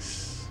peace.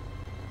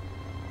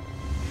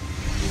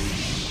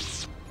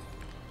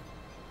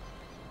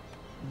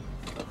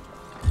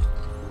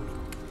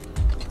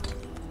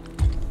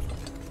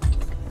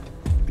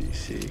 Be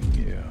seeing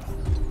you.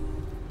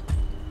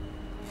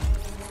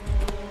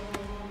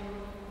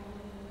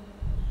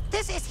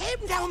 This is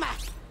him, Doma.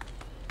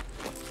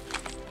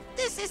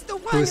 This is the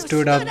one Who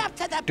stood up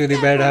to the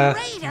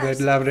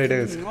Bedlam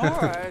Raiders.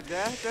 Alright,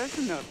 that's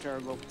enough,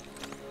 Turbo.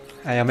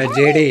 I am a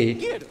Jedi.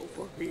 Get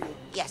over here.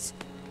 Yes.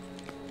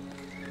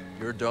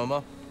 You're Doma?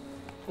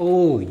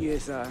 Oh,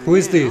 Yes, I who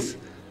is am. this?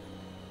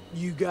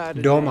 You got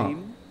a Doma.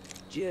 name?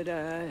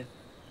 Jedi.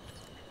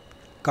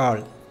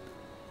 Carl.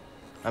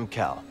 I'm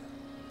Cal.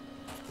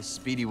 This is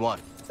BD1.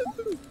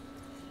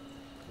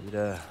 We'd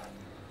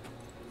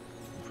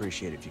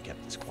appreciate it if you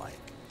kept this quiet.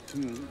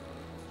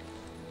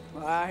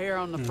 Well, I hear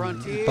on the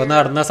frontier. ഇപ്പൊ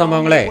നടന്ന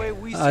സംഭവങ്ങളെ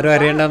ആരും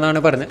അറിയണ്ടെന്നാണ്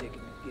പറഞ്ഞത്.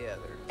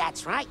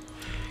 That's right.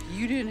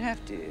 You didn't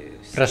have to.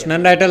 പ്രശ്നം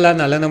ഉണ്ടായിട്ടല്ല,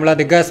 എന്നാലും നമ്മൾ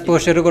അധികം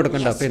എക്സ്പോഷർ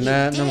കൊടുക്കണ്ട, പിന്നെ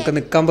നമുക്ക്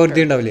നിൽക്കാൻ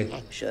പൊരുത്തി ഉണ്ടാവില്ലേ,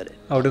 Shut it.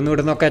 അവിടെ നിന്ന്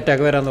ഇവിടെ നിന്നൊക്കെ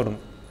അറ്റാക്ക് വരാൻ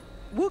തുടങ്ങും.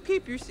 We'll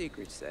keep your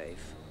secret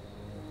safe.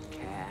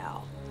 Cal.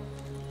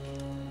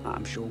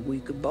 I'm sure we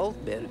could both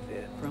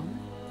benefit from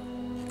it.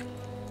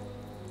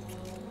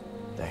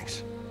 Thanks.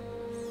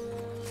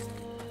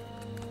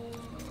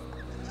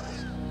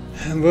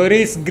 Where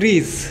is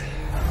Greez?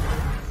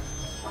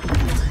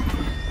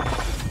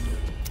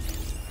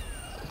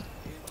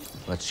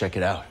 Let's check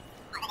it out.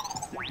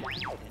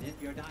 And if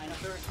you're dying of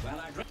thirst, well,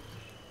 I drink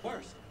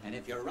worse. And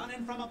if you're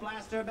running from a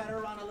blaster, better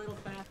run a little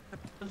faster.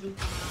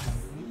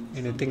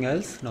 Anything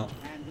else? No.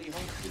 And we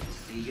hope to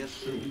see you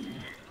soon.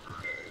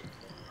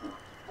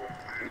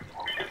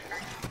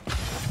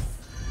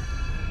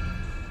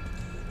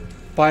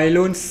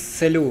 Pylon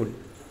Saloon.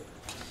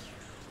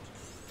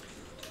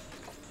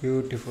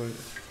 Beautiful.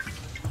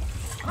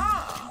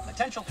 Ah,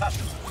 potential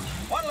customer.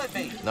 What'll it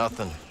be?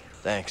 Nothing.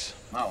 Thanks.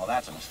 Oh, well,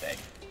 that's a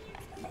mistake.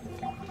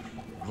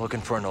 I'm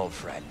looking for an old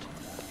friend.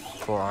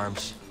 4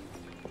 arms,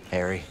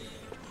 hairy,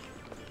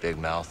 big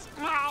mouth.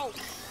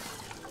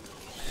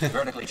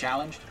 Vertically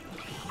challenged?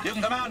 You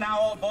can come out now,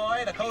 old boy.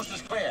 The coast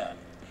is clear.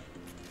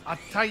 I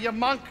tell you,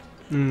 Monk,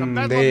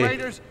 Bedlam they-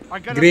 Raiders are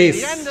gonna be Greez,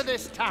 the end of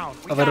this town.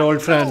 We our got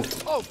old friend.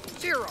 No hope,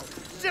 zero,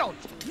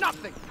 zilch,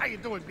 nothing. How you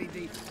doing, BD?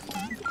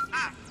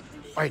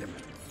 Wait a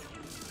minute.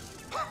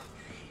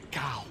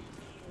 Cal.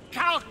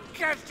 Cal,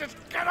 just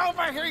get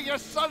over here, you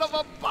son of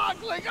a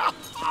bogling.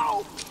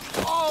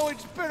 Oh,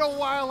 it's been a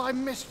while. I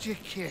missed you,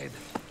 kid.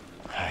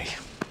 Hey.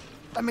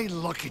 Let me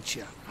look at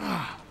you.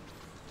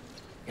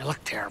 You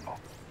look terrible.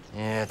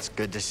 Yeah, it's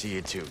good to see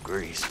you too,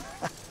 Greez.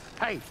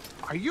 Hey,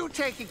 are you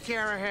taking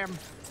care of him?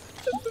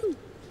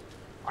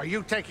 Are you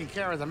taking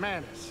care of the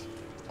Mantis?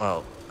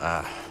 Well,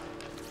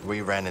 we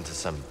ran into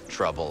some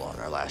trouble on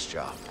our last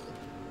job.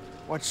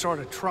 What sort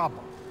of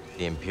trouble?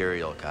 The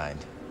Imperial kind.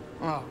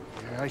 Oh,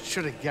 yeah, I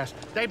should have guessed.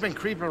 They've been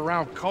creeping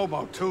around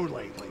Kobo too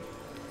lately.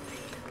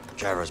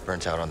 Gyro's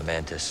burnt out on the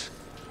Mantis.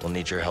 We'll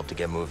need your help to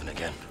get moving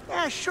again.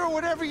 Yeah, sure,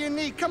 whatever you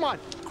need. Come on,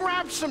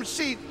 grab some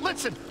seed.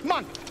 Listen,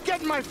 Monk,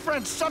 get my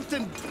friend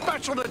something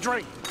special to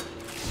drink.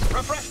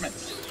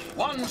 Refreshments.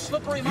 One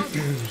slippery monk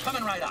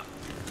coming right up.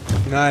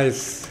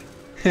 Nice.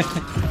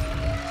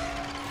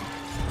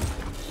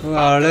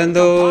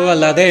 ആളെന്തോ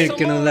അല്ലാതെ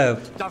ഇരിക്കണല്ലേ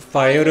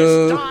പഴയൊരു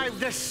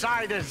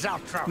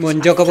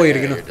മൊഞ്ചൊക്കെ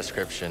പോയിരിക്കുന്നു. Your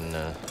description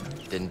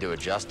didn't do it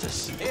justice.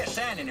 Here's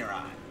sand in your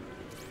eye.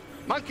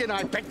 Monk and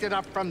I picked it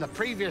up from the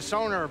previous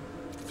owner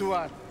through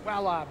a,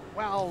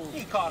 well...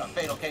 He caught a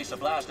fatal case of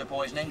blaster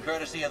poisoning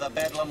courtesy of the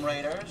Bedlam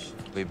Raiders.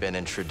 We've been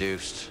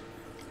introduced.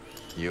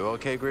 You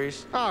okay, Greez?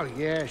 Oh,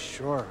 yeah,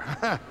 sure.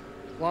 As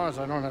long as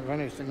I don't have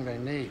anything they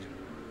need.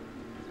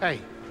 Hey,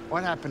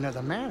 what happened to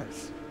the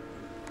Mantis?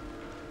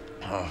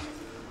 Oh,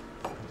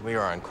 we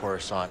were on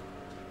Coruscant,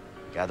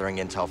 gathering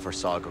intel for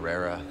Saw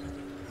Gerrera.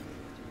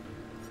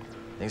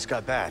 Things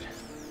got bad.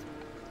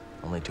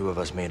 Only 2 of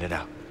us made it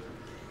out.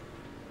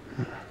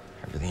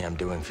 Everything I'm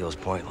doing feels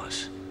pointless.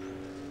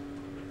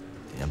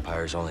 The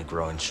Empire's only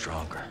growing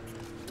stronger.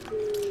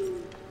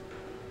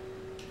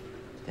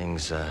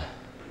 Things,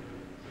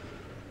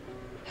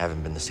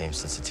 haven't been the same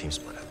since the team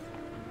split up.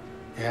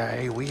 Yeah,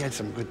 hey, we had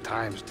some good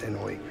times,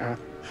 didn't we, huh?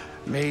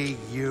 Me,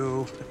 you,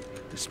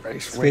 the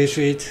Space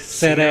Witch,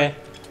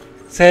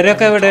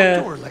 സെരൊക്കെ എവിടെ?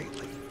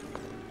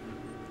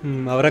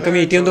 അവരൊക്കെ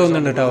meet ചെയ്യാൻ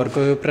തോന്നുന്നുണ്ട് കേട്ടോ.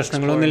 അവർക്ക്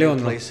പ്രശ്നങ്ങളൊന്നുമില്ല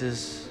തോന്നുന്നു.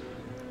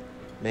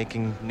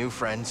 Making new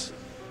friends.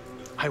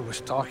 I was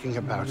talking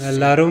about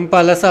എല്ലാരും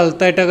പല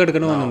സ്ഥലത്തായിട്ടൊക്കെ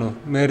എടുക്കണ തോന്നുന്നു.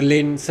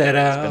 മെർലിൻ, സെര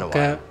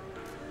ഒക്കെ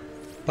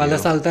പല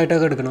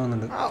സ്ഥലത്തായിട്ടൊക്കെ എടുക്കണ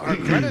തോന്നുന്നുണ്ട്. Her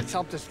credits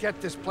helped us get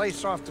this place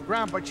off the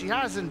ground, but she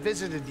hasn't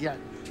visited yet.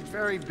 She's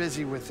very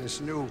busy with this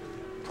new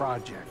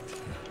project.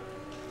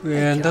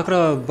 എന്താ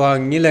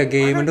ഭംഗിയില്ല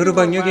ഗെയിമിന്റെ ഒരു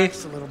ഭംഗിയൊക്കെ.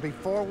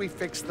 Before we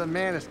fix the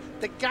Mantis,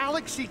 the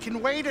galaxy can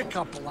wait a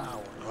couple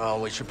hours. Well,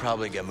 we should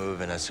probably get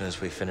moving as soon as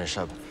we finish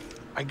up.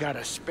 I got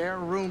a spare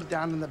room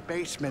down in the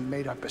basement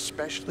made up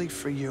especially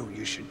for you.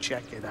 You should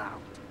check it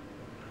out.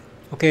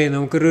 Okay,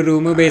 നമുക്കൊരു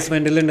room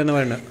ബേസ്മെന്റിൽ ഉണ്ടെന്ന്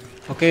പറയണ.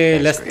 Okay,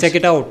 let's check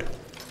it out.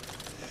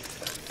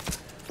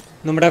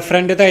 നമ്മുടെ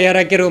front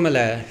തയ്യാറാക്കിയ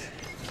റൂമല്ലേ?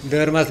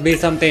 There must be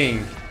something.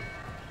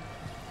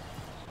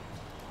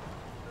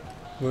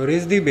 Where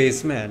is the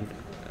basement?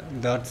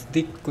 That's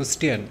the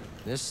question.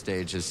 This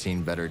stage has seen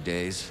better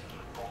days.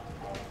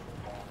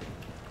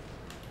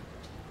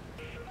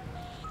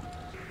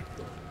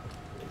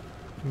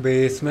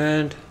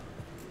 Basement.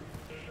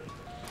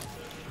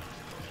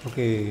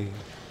 Okay.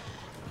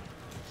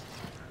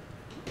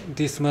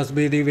 This must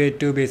be the way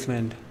to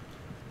basement.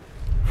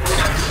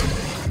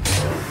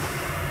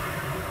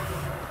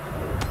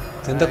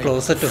 Then the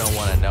closet. I don't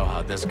want to know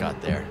how this got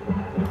there.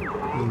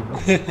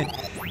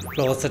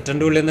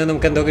 ക്ലോസറ്റിന്റെ ഉള്ളിൽ നിന്ന്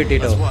നമുക്ക് എന്തോ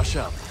കിട്ടിട്ടോ. Let's wash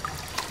up.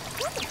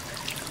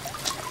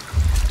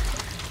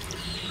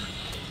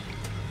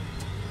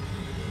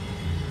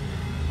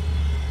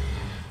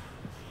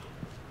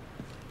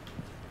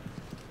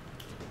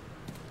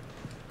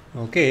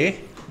 Okay,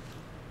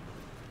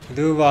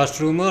 ഇത്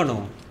washroom ആണോ?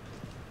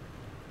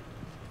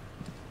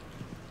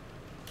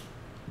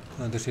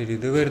 അത് ശരി,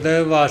 ഇത് വെറുതെ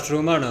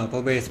വാഷ്റൂമാണ്.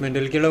 അപ്പോൾ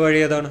ബേസ്മെൻറ്റിലേക്കുള്ള വഴി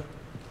ഏതാണ്?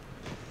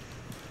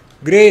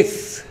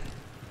 ഗ്രേസ്,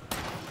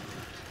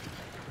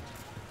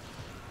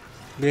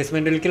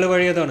 ബേസ്മെൻറ്റിലേക്കുള്ള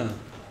വഴി ഏതാണ്?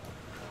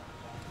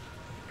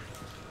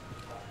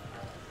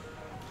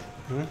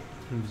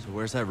 So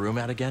where's that room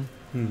at again?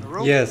 The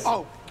room? Yes.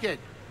 Oh, kid,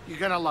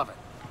 you're gonna love it.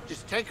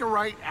 Just take a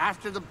right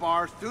after the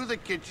bar, through the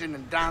kitchen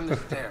and down the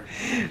stairs.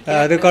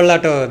 അത്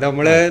കൊള്ളാട്ടോ.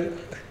 നമ്മള്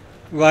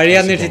വഴി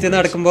അന്വേഷിച്ച്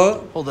നടക്കുമ്പോൾ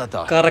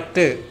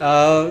കറക്റ്റ് ആ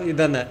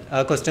ഇതന്നെ ആ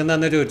ക്വസ്റ്റ്യൻ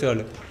തന്നെ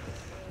ചോദിച്ചോളൂ.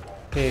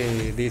 Okay,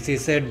 this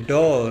is A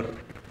door.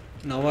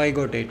 Now I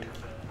got it.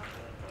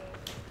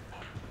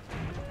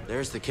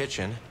 There's the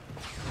kitchen.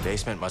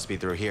 Basement must be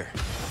through here.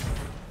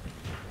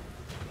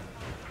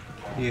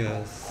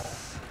 Yes,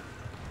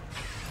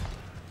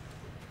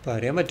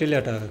 പറയാൻ പറ്റില്ല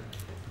കേട്ടോ.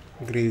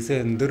 ഗ്രീസ്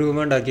എന്ത് റൂം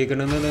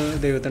ഉണ്ടാക്കിക്കണമെന്ന്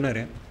ദൈവത്തിന്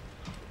അറിയാം.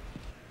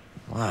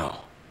 Wow.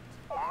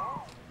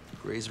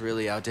 Greez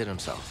really outdid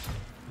himself.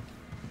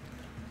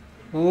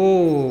 ഓ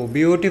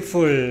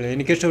ബ്യൂട്ടിഫുൾ,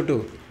 എനിക്ക് ഇഷ്ടപ്പെട്ടു.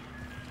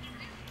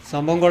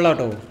 സംഭവം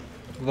കൊള്ളാട്ടോ.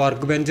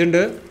 വർക്ക് ബെഞ്ച്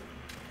ഉണ്ട്.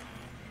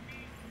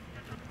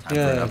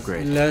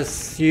 Let's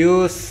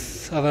use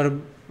our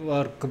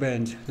work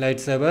bench.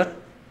 Light saver.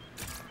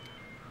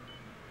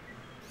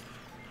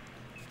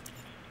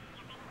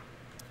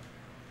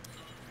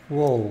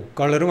 Whoa,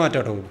 color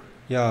മാറ്റാട്ടോ.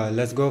 Yeah,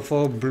 let's go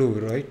for blue,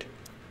 right?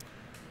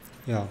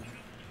 Yeah.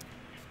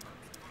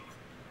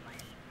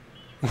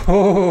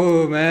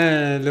 Oh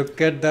man,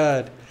 look at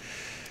that.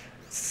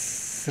 It's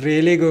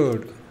really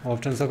good.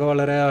 Options ഒക്കെ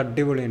വളരെ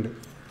അടിപൊളിയുണ്ട്.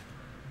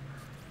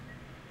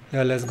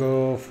 Yeah, let's go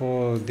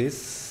for this.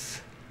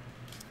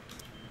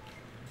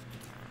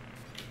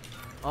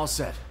 All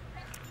set.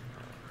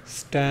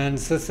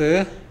 Stances.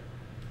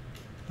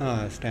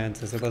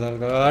 Stances ഇപ്പോൾ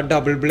ആ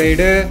double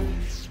blade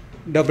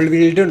double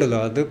wheeled ഉണ്ടല്ലോ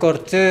അത്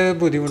കുറച്ച്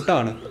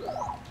ബുദ്ധിമുട്ടാണ്.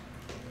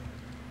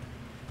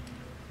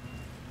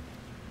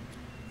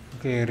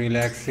 Okay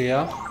relax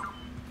ചെയ്യാം.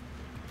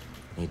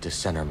 Need to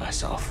center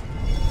myself.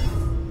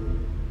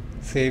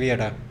 Save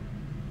ചെയ്യടാ.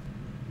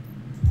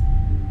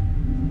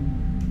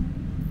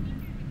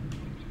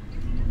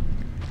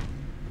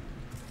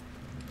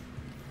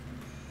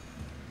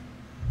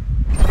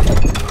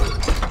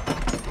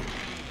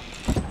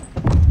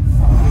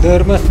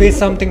 There must be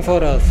something for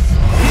us.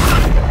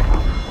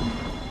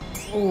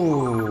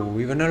 Oh,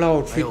 even an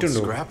outfit. My old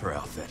scrapper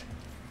outfit.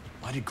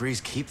 Why did Greez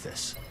keep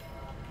this?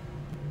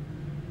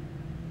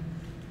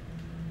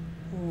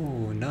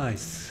 Oh,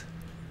 nice.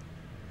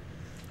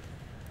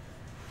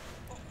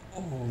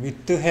 Oh, with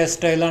the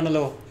hairstyle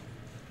ആണല്ലോ.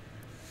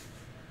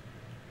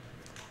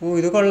 Oh,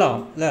 ഇത് കൊള്ളാം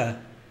അല്ലേ?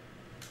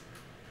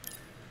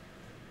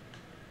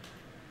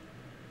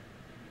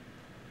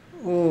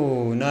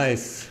 Oh,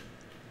 nice.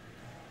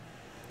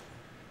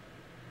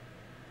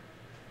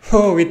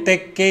 Oh, with a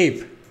cape.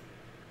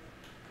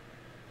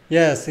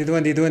 Yes, ഇത്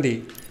മതി.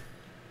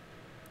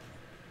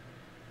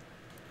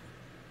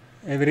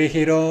 Every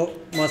hero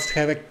must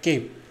have a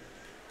cape.